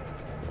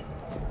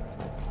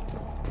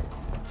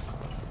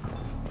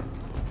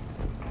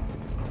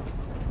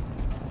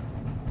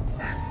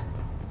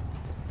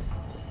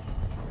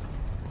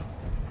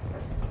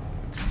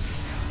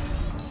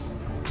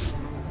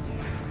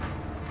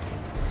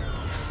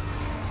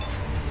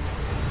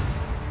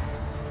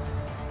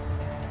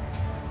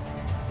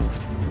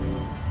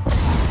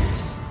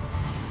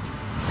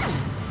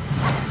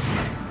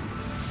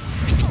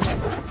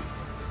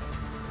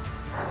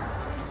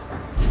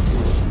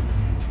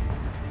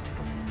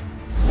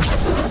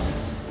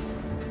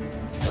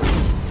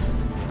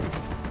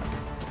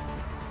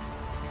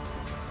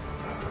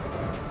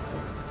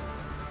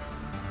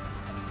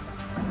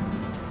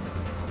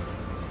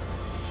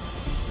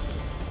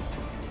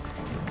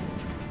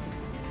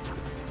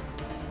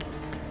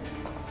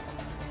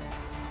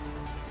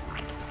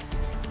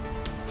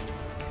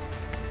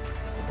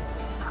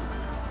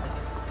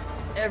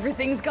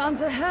 Everything's gone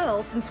to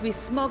hell since we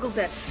smuggled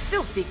that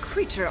filthy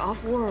creature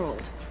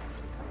off-world.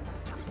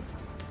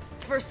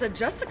 First a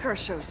Justicar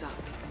shows up.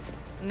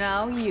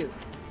 Now you.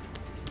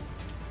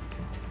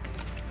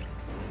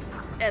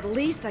 At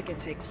least I can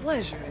take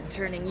pleasure in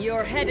turning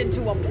your head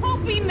into a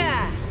pulpy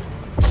mass!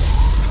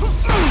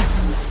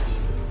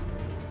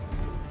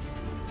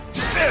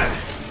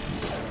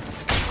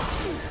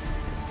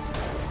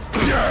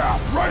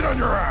 Yeah, right on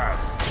your ass!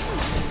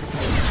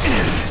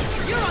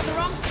 You're on the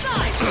wrong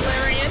side,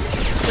 Valerian!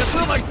 Just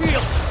feel my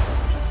shield!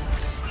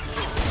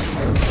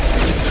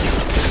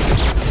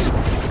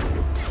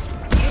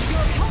 If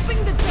you're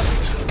helping the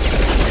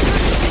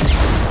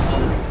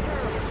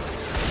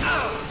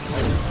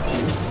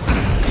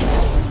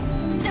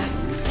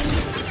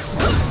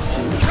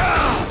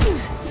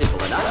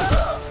Simple enough.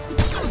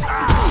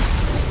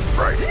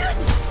 Right.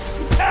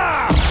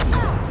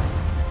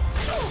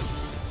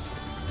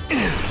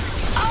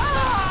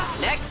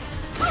 Next.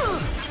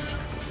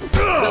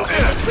 We'll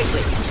end it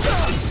quickly.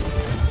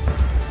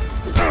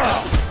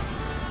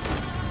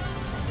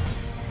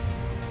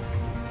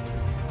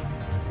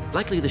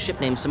 Likely the ship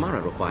name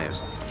Samara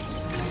requires.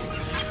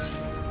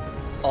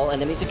 All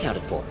enemies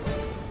accounted for.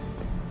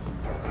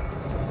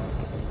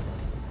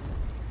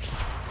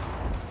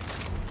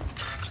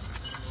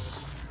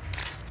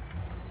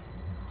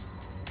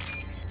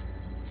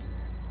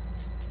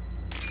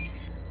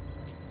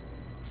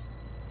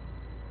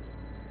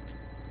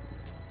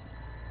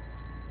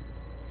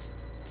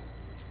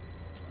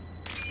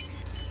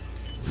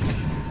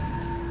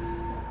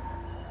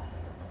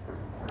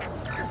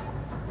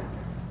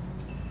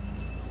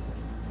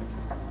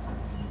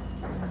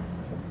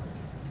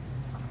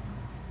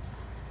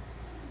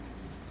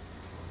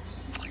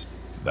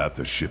 That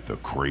the ship the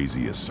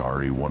crazy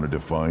Asari wanted to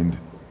find?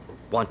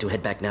 Want to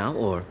head back now,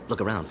 or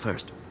look around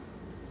first?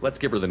 Let's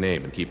give her the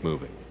name and keep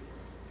moving.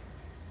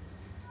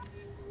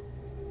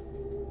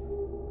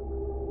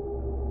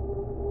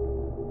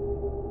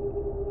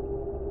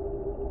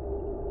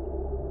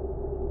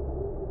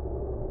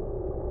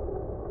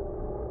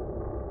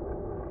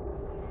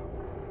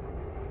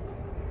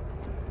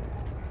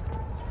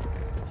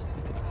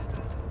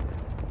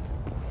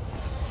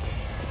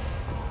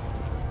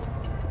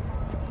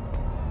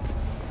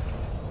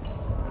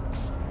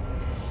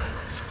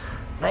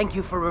 Thank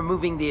you for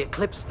removing the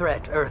Eclipse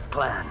threat, Earth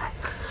Clan.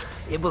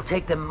 It will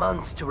take them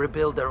months to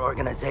rebuild their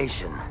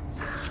organization.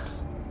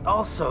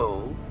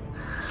 Also,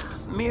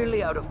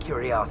 merely out of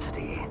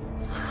curiosity,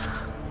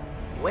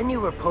 when you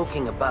were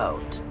poking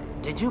about,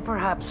 did you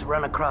perhaps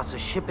run across a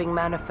shipping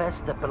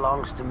manifest that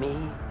belongs to me?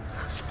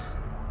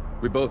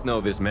 We both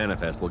know this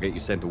manifest will get you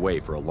sent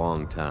away for a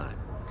long time.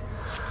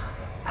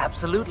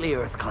 Absolutely,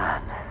 Earth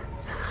Clan.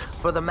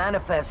 For the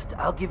manifest,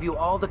 I'll give you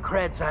all the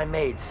creds I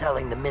made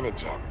selling the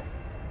minigen.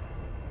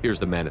 Here's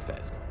the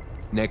manifest.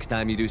 Next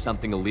time you do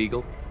something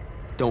illegal,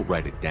 don't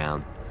write it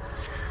down.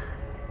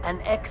 An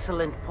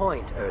excellent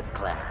point, Earth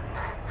Clan.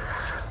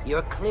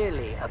 You're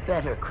clearly a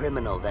better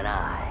criminal than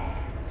I.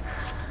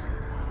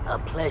 A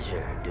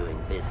pleasure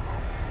doing business.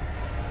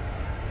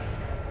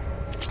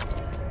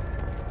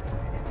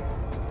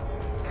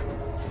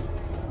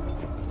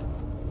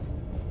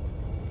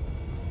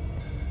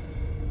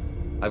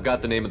 I've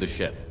got the name of the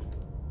ship.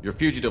 Your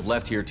fugitive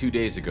left here 2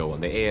 days ago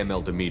on the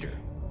AML Demeter.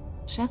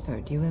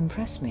 Shepard, you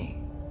impress me.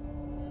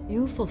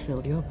 You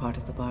fulfilled your part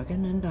of the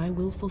bargain, and I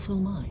will fulfill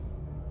mine.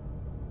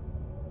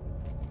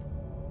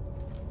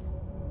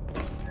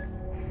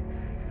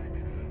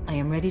 I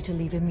am ready to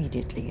leave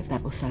immediately, if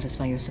that will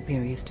satisfy your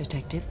superiors,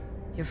 Detective.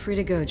 You're free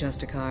to go,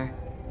 Justicar.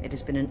 It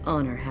has been an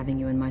honor having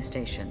you in my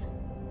station.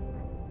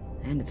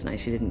 And it's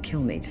nice you didn't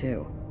kill me,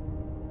 too.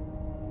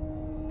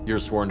 You're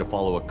sworn to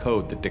follow a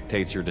code that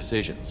dictates your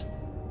decisions.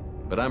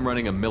 But I'm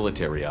running a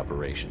military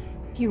operation.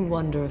 You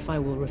wonder if I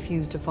will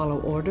refuse to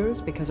follow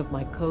orders because of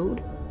my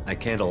code? I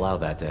can't allow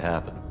that to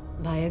happen.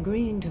 By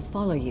agreeing to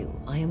follow you,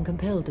 I am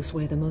compelled to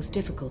swear the most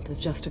difficult of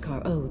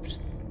Justicar oaths,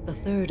 the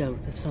third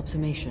oath of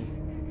subsumation.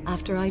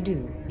 After I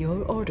do,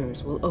 your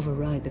orders will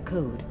override the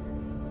code.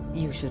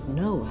 You should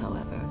know,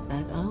 however,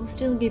 that I'll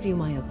still give you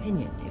my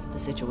opinion if the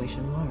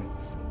situation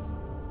warrants.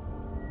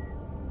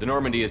 The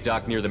Normandy is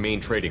docked near the main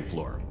trading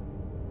floor.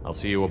 I'll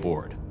see you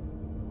aboard.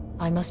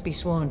 I must be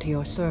sworn to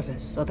your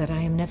service so that I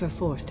am never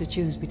forced to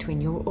choose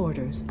between your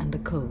orders and the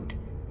code.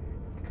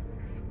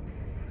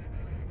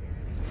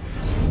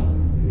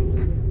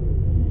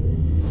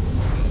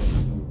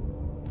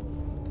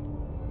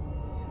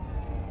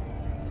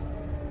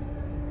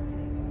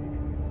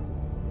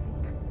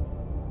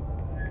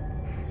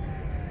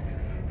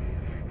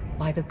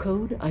 By the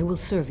code, I will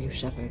serve you,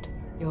 Shepard.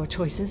 Your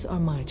choices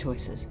are my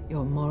choices.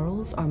 Your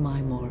morals are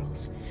my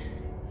morals.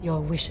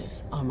 Your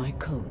wishes are my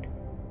code.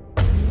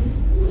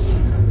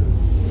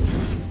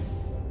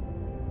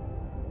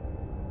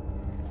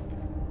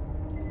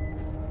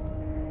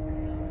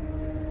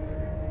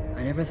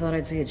 I never thought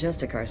I'd see a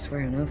Justicar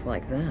swear an oath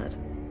like that.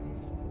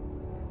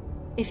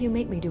 If you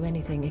make me do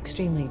anything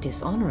extremely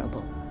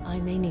dishonorable, I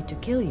may need to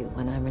kill you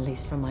when I'm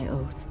released from my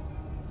oath.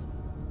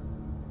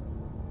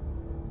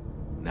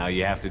 Now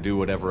you have to do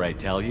whatever I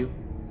tell you?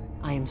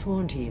 I am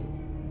sworn to you.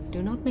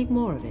 Do not make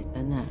more of it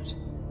than that.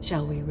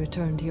 Shall we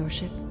return to your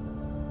ship?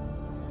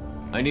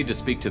 I need to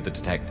speak to the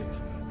detective.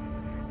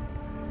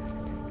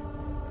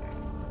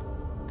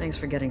 Thanks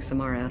for getting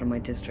Samara out of my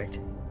district.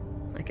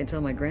 I can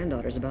tell my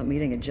granddaughters about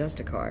meeting a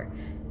Justicar,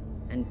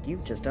 and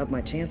you've just upped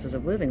my chances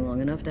of living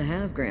long enough to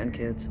have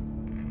grandkids.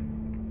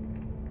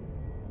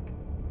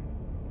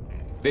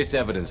 This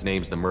evidence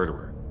names the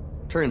murderer.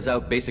 Turns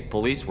out basic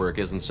police work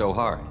isn't so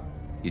hard.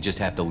 You just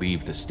have to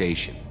leave the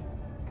station.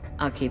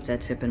 I'll keep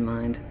that tip in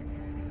mind.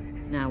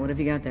 Now, what have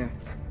you got there?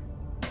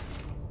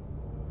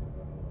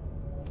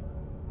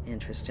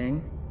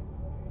 Interesting.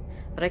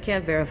 But I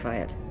can't verify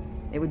it.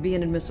 It would be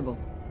inadmissible.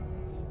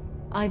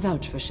 I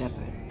vouch for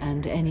Shepard,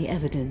 and any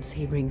evidence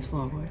he brings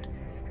forward.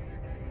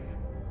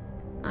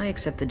 I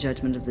accept the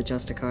judgment of the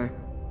Justicar.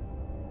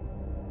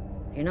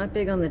 You're not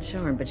big on the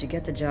charm, but you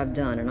get the job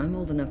done, and I'm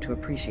old enough to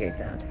appreciate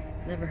that.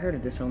 Never heard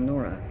of this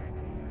Elnora.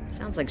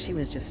 Sounds like she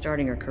was just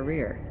starting her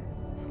career.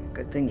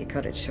 Good thing you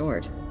cut it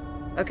short.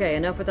 Okay,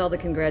 enough with all the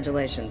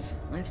congratulations.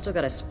 I've still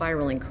got a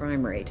spiraling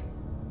crime rate.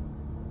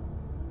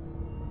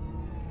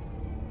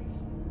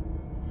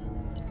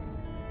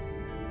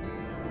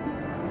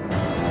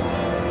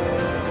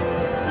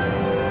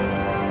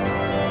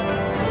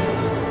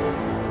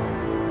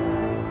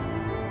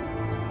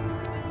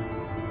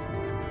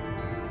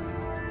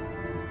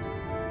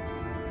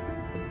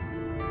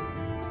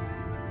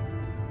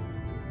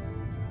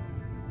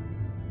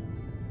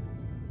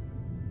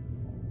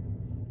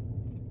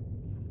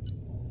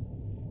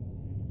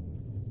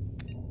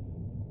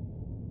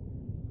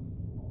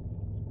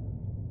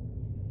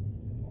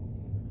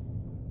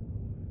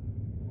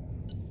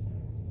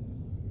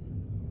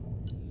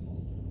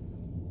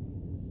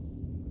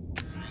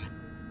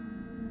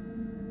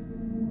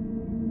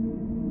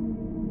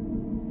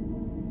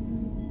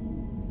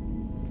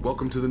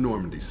 Welcome to the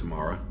Normandy,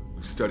 Samara.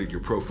 We've studied your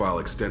profile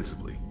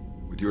extensively.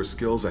 With your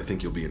skills, I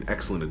think you'll be an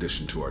excellent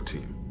addition to our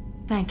team.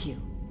 Thank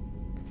you.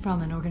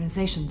 From an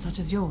organization such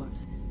as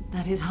yours,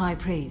 that is high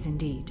praise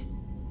indeed.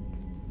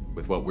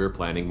 With what we're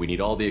planning, we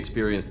need all the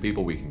experienced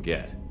people we can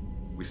get.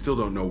 We still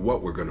don't know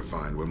what we're gonna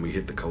find when we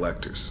hit the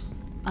collectors.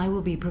 I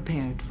will be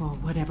prepared for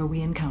whatever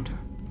we encounter.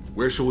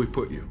 Where shall we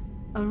put you?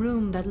 A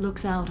room that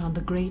looks out on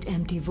the great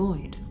empty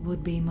void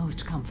would be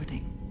most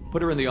comforting.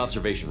 Put her in the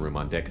observation room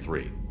on Deck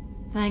 3.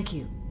 Thank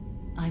you.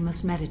 I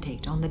must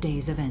meditate on the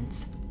day's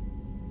events.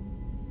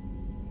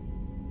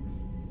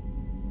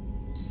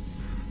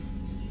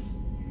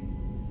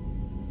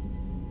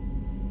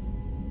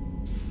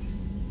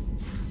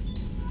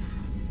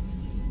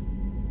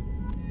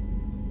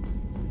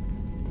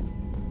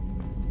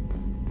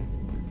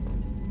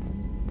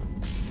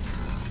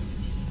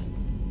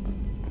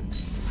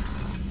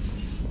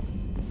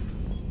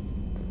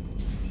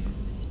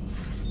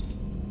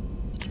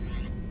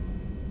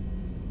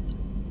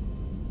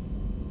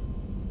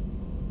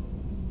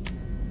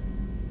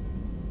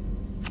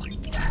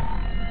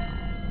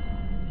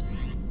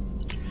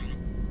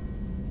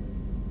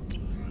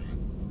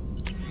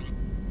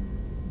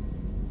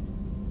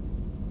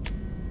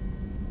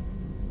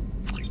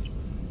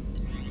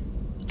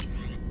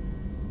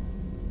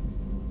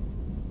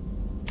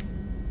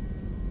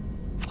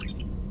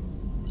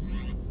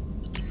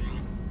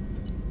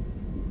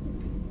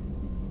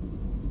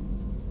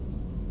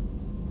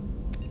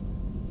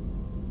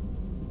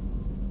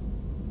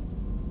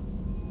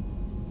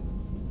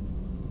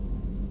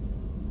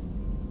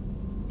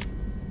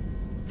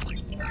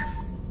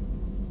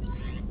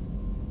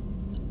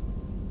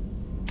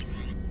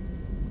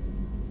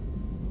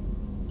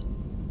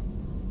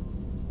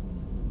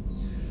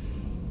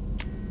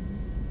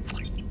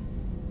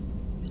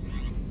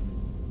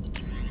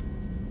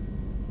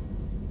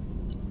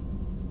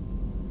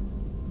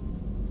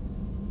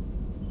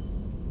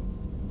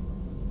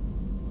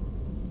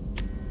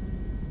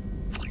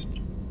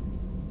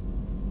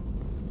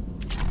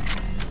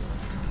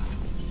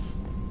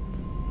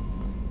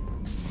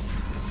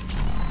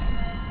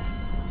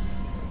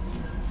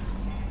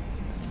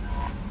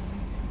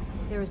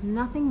 There is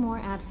nothing more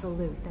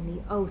absolute than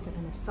the oath of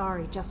an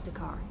Asari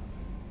Justicar.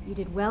 You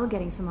did well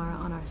getting Samara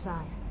on our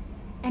side.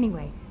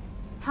 Anyway,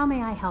 how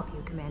may I help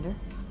you, Commander?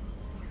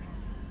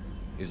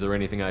 Is there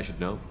anything I should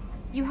know?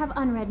 You have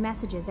unread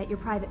messages at your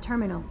private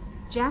terminal.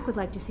 Jack would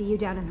like to see you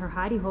down in her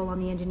hidey hole on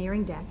the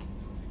engineering deck.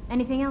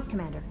 Anything else,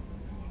 Commander?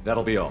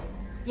 That'll be all.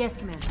 Yes,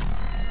 Commander.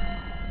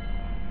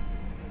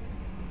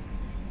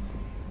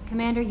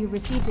 Commander, you've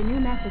received a new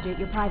message at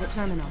your private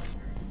terminal.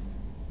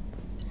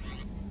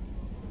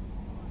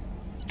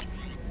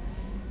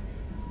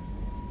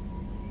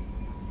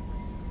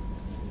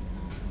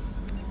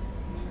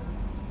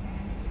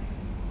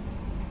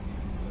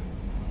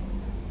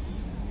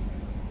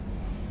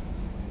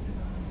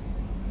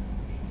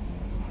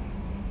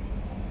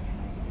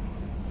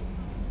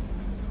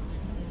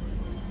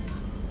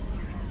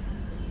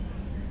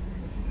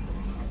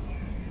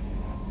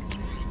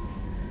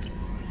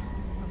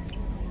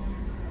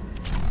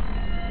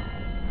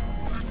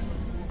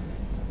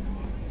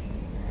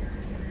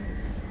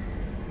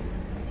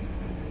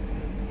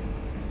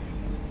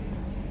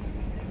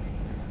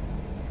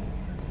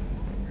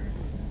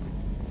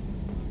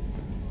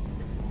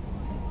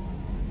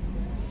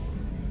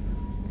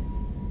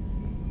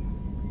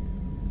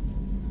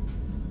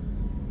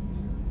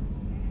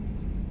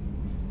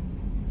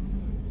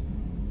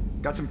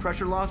 Got some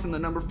pressure loss in the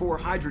number 4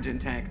 hydrogen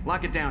tank.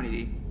 Lock it down,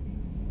 ED.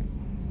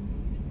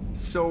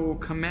 So,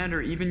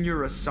 Commander, even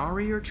your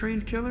Asari are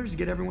trained killers?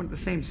 Get everyone at the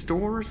same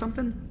store or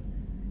something?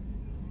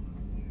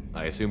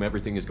 I assume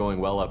everything is going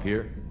well up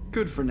here?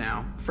 Good for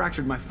now.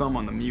 Fractured my thumb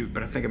on the mute,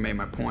 but I think I made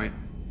my point.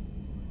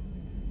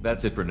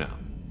 That's it for now.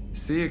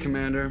 See you,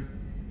 Commander.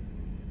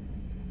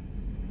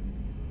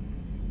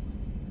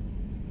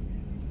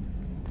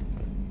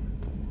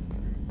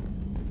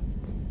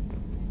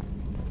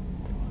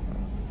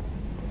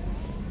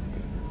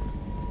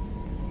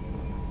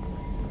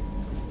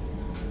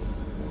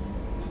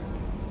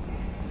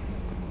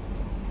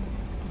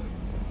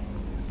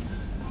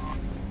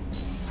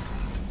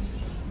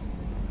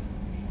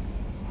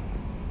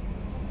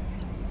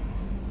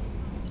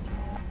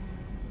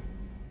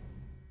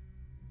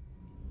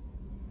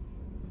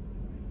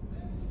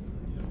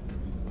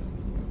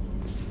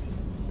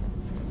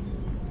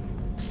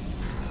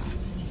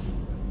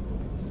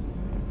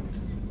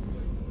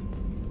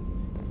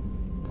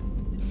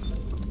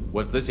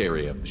 What's this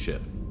area of the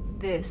ship?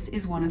 This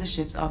is one of the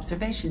ship's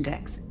observation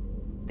decks.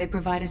 They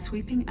provide a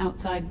sweeping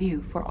outside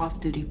view for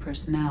off-duty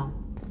personnel.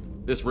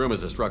 This room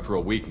is a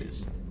structural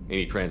weakness.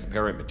 Any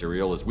transparent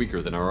material is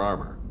weaker than our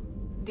armor.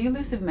 The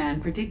elusive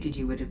man predicted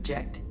you would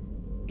object.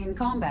 In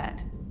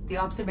combat, the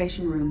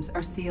observation rooms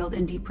are sealed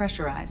and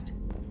depressurized.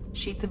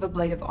 Sheets of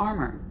ablative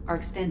armor are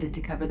extended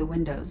to cover the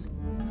windows.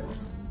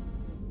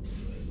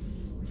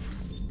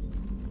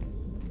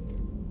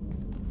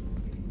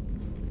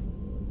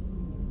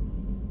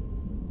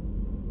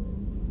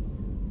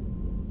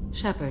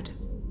 Shepard.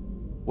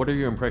 What are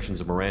your impressions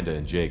of Miranda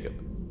and Jacob?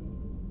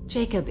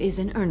 Jacob is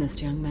an earnest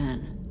young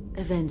man.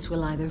 Events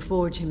will either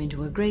forge him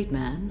into a great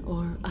man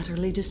or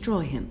utterly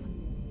destroy him.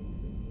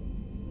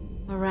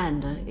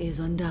 Miranda is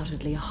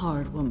undoubtedly a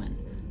hard woman.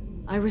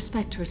 I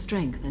respect her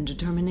strength and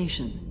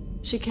determination.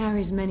 She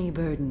carries many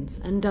burdens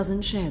and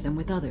doesn't share them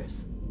with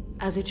others,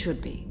 as it should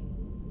be.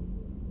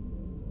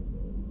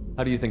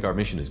 How do you think our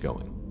mission is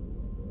going?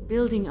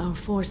 Building our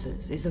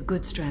forces is a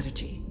good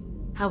strategy.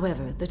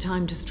 However, the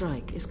time to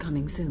strike is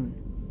coming soon.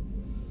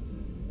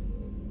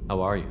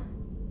 How are you?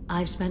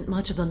 I've spent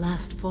much of the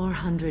last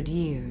 400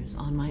 years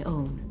on my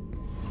own.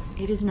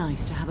 It is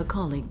nice to have a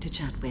colleague to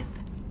chat with.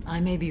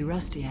 I may be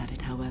rusty at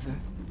it, however.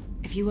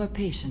 If you are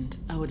patient,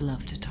 I would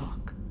love to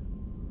talk.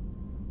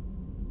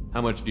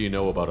 How much do you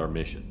know about our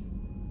mission?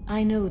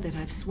 I know that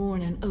I've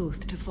sworn an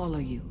oath to follow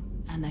you,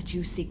 and that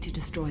you seek to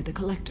destroy the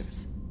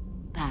Collectors.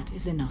 That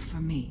is enough for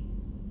me.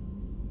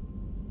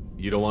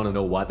 You don't want to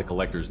know why the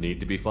Collectors need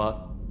to be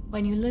fought?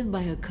 When you live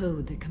by a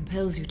code that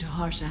compels you to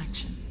harsh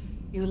action,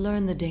 you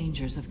learn the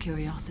dangers of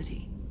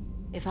curiosity.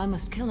 If I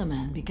must kill a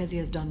man because he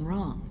has done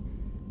wrong,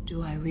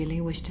 do I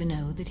really wish to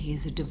know that he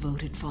is a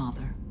devoted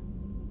father?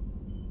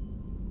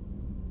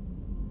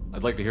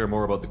 I'd like to hear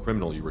more about the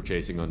criminal you were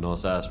chasing on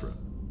Nos Astra.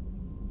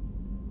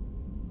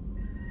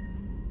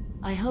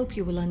 I hope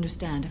you will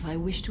understand if I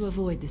wish to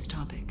avoid this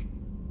topic.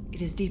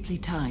 It is deeply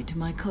tied to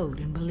my code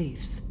and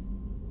beliefs.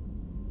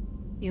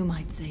 You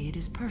might say it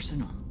is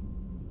personal.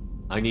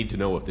 I need to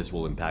know if this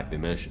will impact the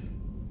mission.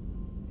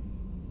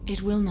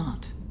 It will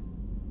not.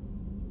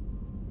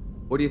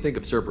 What do you think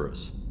of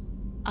Cerberus?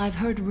 I've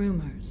heard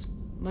rumors,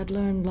 but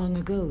learned long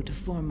ago to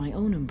form my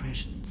own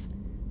impressions.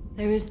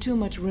 There is too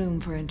much room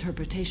for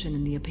interpretation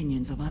in the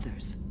opinions of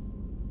others.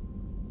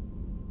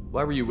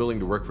 Why were you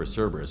willing to work for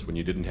Cerberus when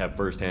you didn't have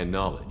first-hand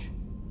knowledge?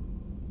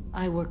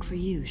 I work for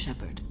you,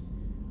 Shepard.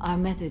 Our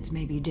methods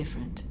may be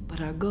different, but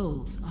our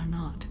goals are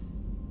not.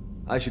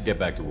 I should get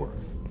back to work.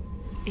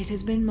 It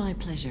has been my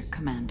pleasure,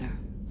 Commander.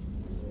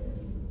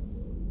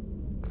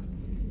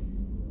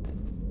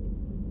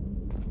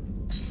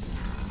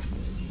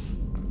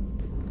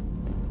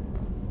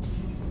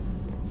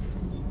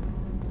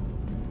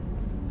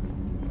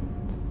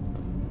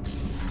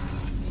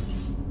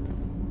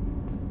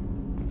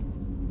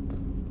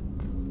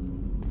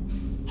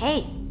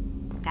 Hey,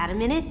 got a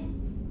minute?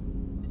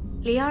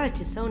 Liara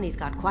Tisoni's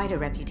got quite a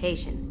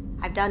reputation.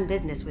 I've done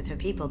business with her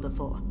people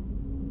before.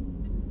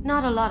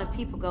 Not a lot of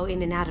people go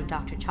in and out of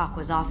Dr.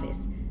 Chakwa's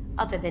office,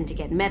 other than to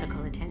get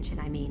medical attention,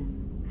 I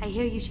mean. I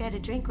hear you shared a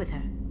drink with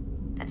her.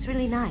 That's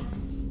really nice.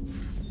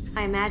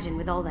 I imagine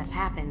with all that's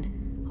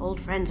happened, old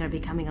friends are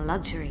becoming a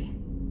luxury.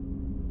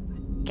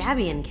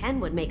 Gabby and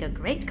Ken would make a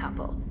great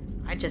couple.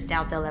 I just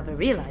doubt they'll ever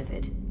realize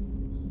it.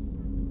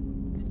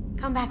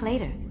 Come back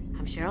later.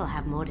 I'm sure I'll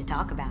have more to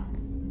talk about.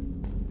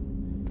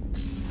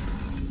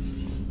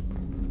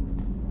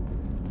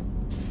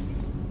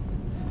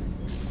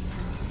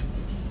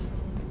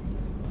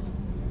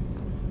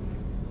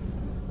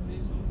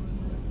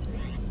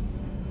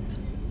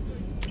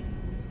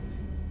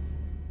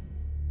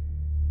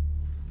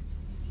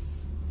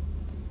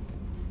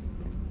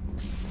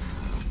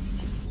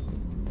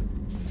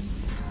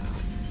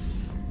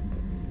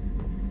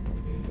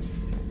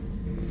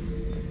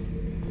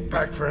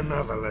 Back for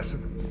another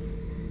lesson.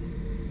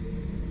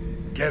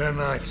 Get a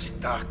knife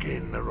stuck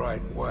in the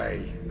right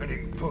way, and you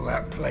can pull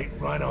that plate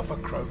right off a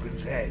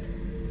Krogan's head.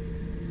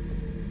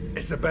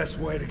 It's the best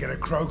way to get a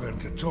Krogan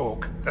to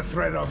talk. The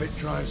threat of it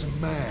drives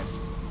them mad.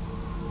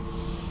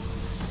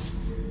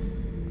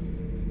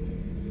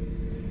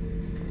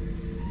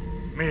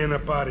 Me and a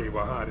buddy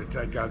were hired to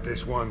take out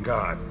this one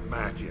guard,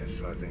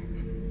 Matthias, I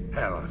think.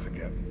 Hell, I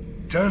forget.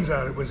 Turns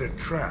out it was a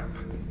trap.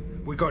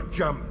 We got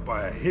jumped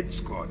by a hit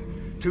squad.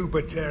 2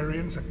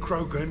 Batarians, a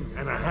Krogan,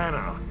 and a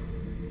Hanar.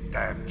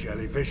 Damn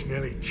jellyfish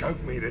nearly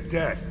choked me to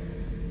death.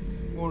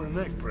 Wore a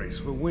neck brace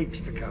for weeks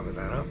to cover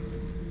that up.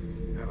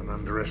 Haven't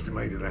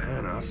underestimated a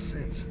Hanar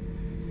since.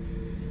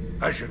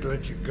 I should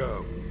let you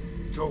go.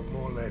 Talk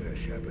more later,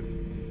 Shepard.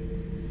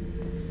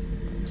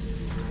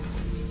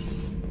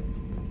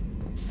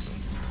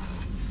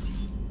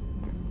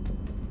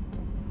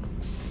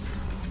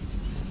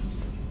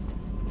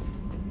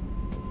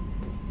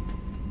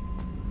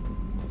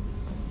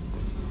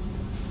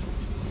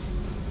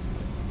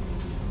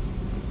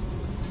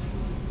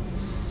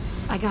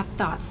 I got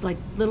thoughts like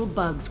little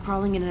bugs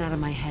crawling in and out of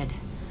my head.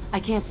 I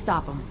can't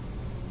stop them.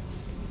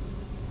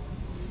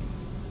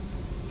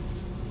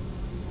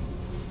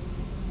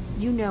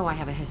 You know I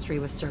have a history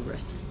with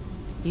Cerberus.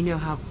 You know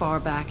how far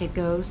back it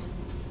goes?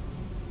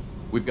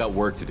 We've got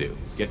work to do.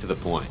 Get to the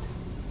point.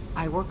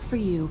 I work for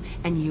you,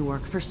 and you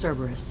work for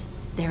Cerberus.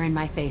 They're in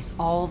my face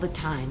all the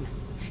time.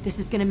 This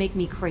is gonna make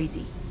me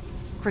crazy.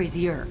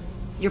 Crazier.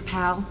 Your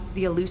pal,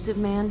 the elusive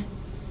man?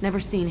 Never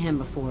seen him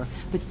before,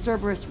 but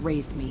Cerberus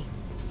raised me.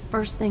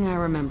 First thing I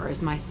remember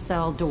is my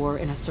cell door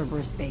in a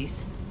Cerberus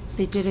base.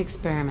 They did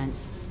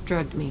experiments,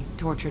 drugged me,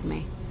 tortured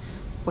me.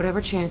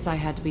 Whatever chance I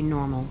had to be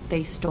normal,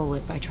 they stole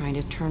it by trying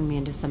to turn me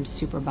into some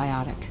super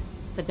biotic.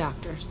 The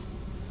doctors,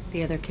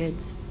 the other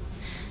kids,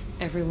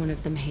 every one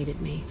of them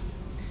hated me.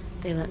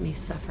 They let me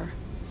suffer.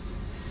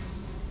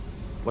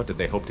 What did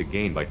they hope to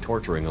gain by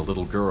torturing a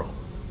little girl?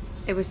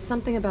 It was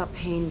something about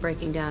pain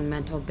breaking down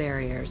mental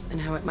barriers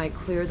and how it might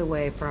clear the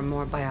way for a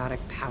more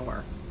biotic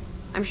power.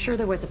 I'm sure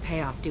there was a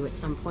payoff due at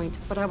some point,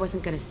 but I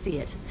wasn't gonna see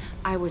it.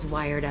 I was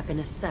wired up in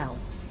a cell.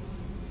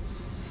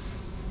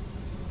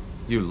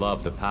 You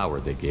love the power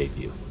they gave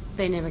you.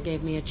 They never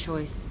gave me a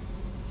choice.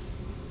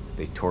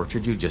 They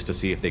tortured you just to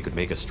see if they could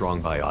make a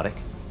strong biotic?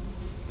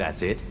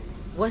 That's it?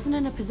 Wasn't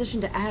in a position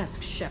to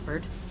ask,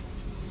 Shepard.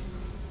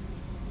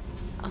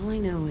 All I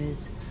know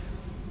is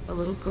a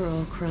little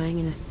girl crying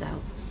in a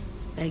cell,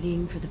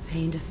 begging for the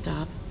pain to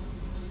stop.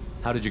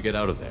 How did you get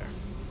out of there?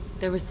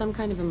 There was some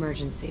kind of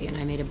emergency, and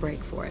I made a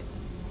break for it.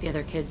 The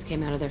other kids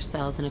came out of their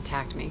cells and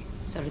attacked me.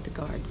 So did the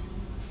guards.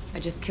 I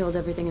just killed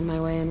everything in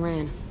my way and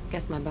ran.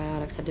 Guess my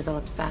biotics had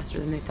developed faster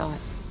than they thought.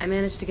 I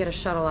managed to get a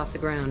shuttle off the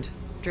ground.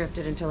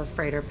 Drifted until a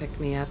freighter picked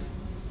me up.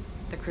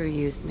 The crew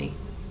used me,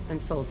 then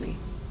sold me.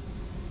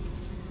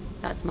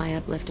 That's my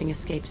uplifting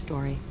escape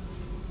story.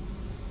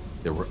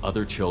 There were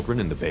other children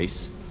in the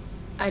base?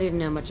 I didn't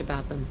know much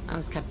about them. I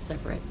was kept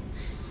separate.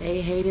 They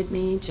hated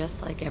me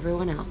just like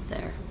everyone else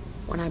there.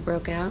 When I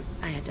broke out,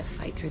 I had to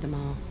fight through them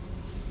all.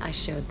 I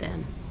showed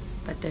them,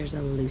 but there's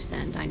a loose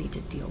end I need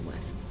to deal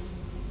with.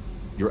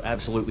 You're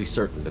absolutely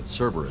certain that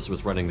Cerberus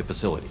was running the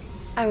facility?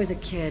 I was a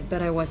kid,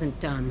 but I wasn't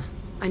dumb.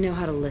 I know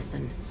how to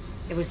listen.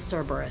 It was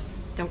Cerberus.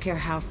 Don't care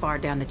how far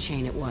down the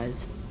chain it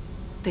was.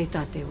 They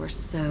thought they were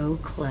so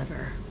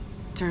clever.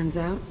 Turns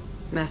out,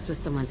 mess with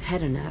someone's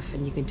head enough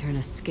and you can turn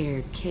a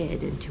scared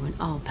kid into an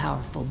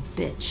all-powerful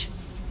bitch.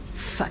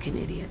 Fucking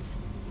idiots.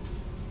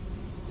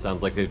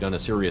 Sounds like they've done a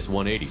serious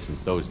 180 since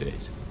those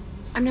days.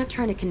 I'm not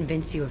trying to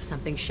convince you of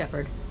something,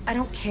 Shepard. I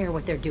don't care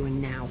what they're doing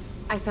now.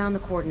 I found the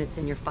coordinates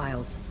in your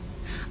files.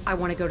 I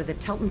want to go to the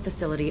Telton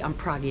facility on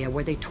Pragia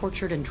where they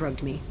tortured and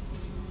drugged me.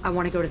 I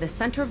want to go to the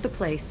center of the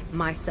place,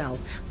 my cell.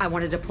 I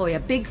want to deploy a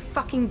big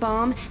fucking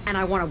bomb, and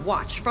I want to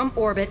watch from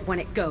orbit when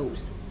it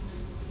goes.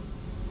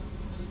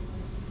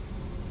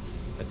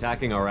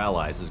 Attacking our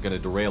allies is going to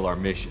derail our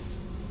mission.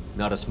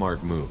 Not a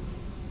smart move.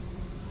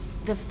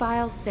 The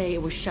files say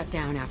it was shut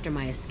down after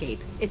my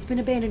escape. It's been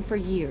abandoned for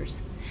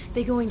years.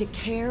 They going to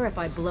care if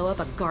I blow up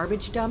a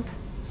garbage dump?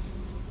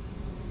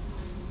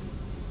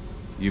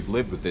 You've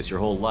lived with this your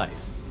whole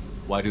life.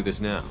 Why do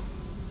this now?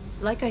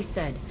 Like I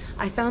said,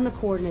 I found the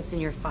coordinates in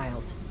your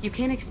files. You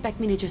can't expect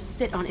me to just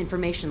sit on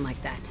information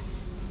like that.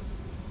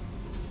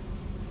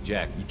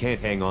 Jack, you can't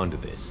hang on to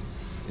this.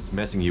 It's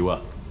messing you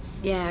up.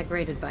 Yeah,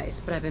 great advice,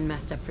 but I've been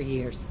messed up for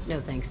years.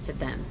 No thanks to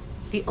them.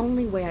 The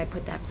only way I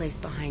put that place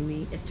behind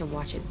me is to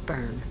watch it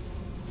burn.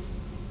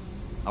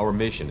 Our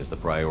mission is the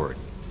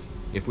priority.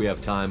 If we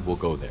have time, we'll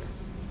go there.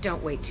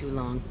 Don't wait too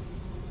long.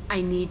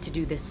 I need to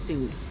do this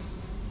soon.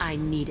 I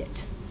need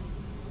it.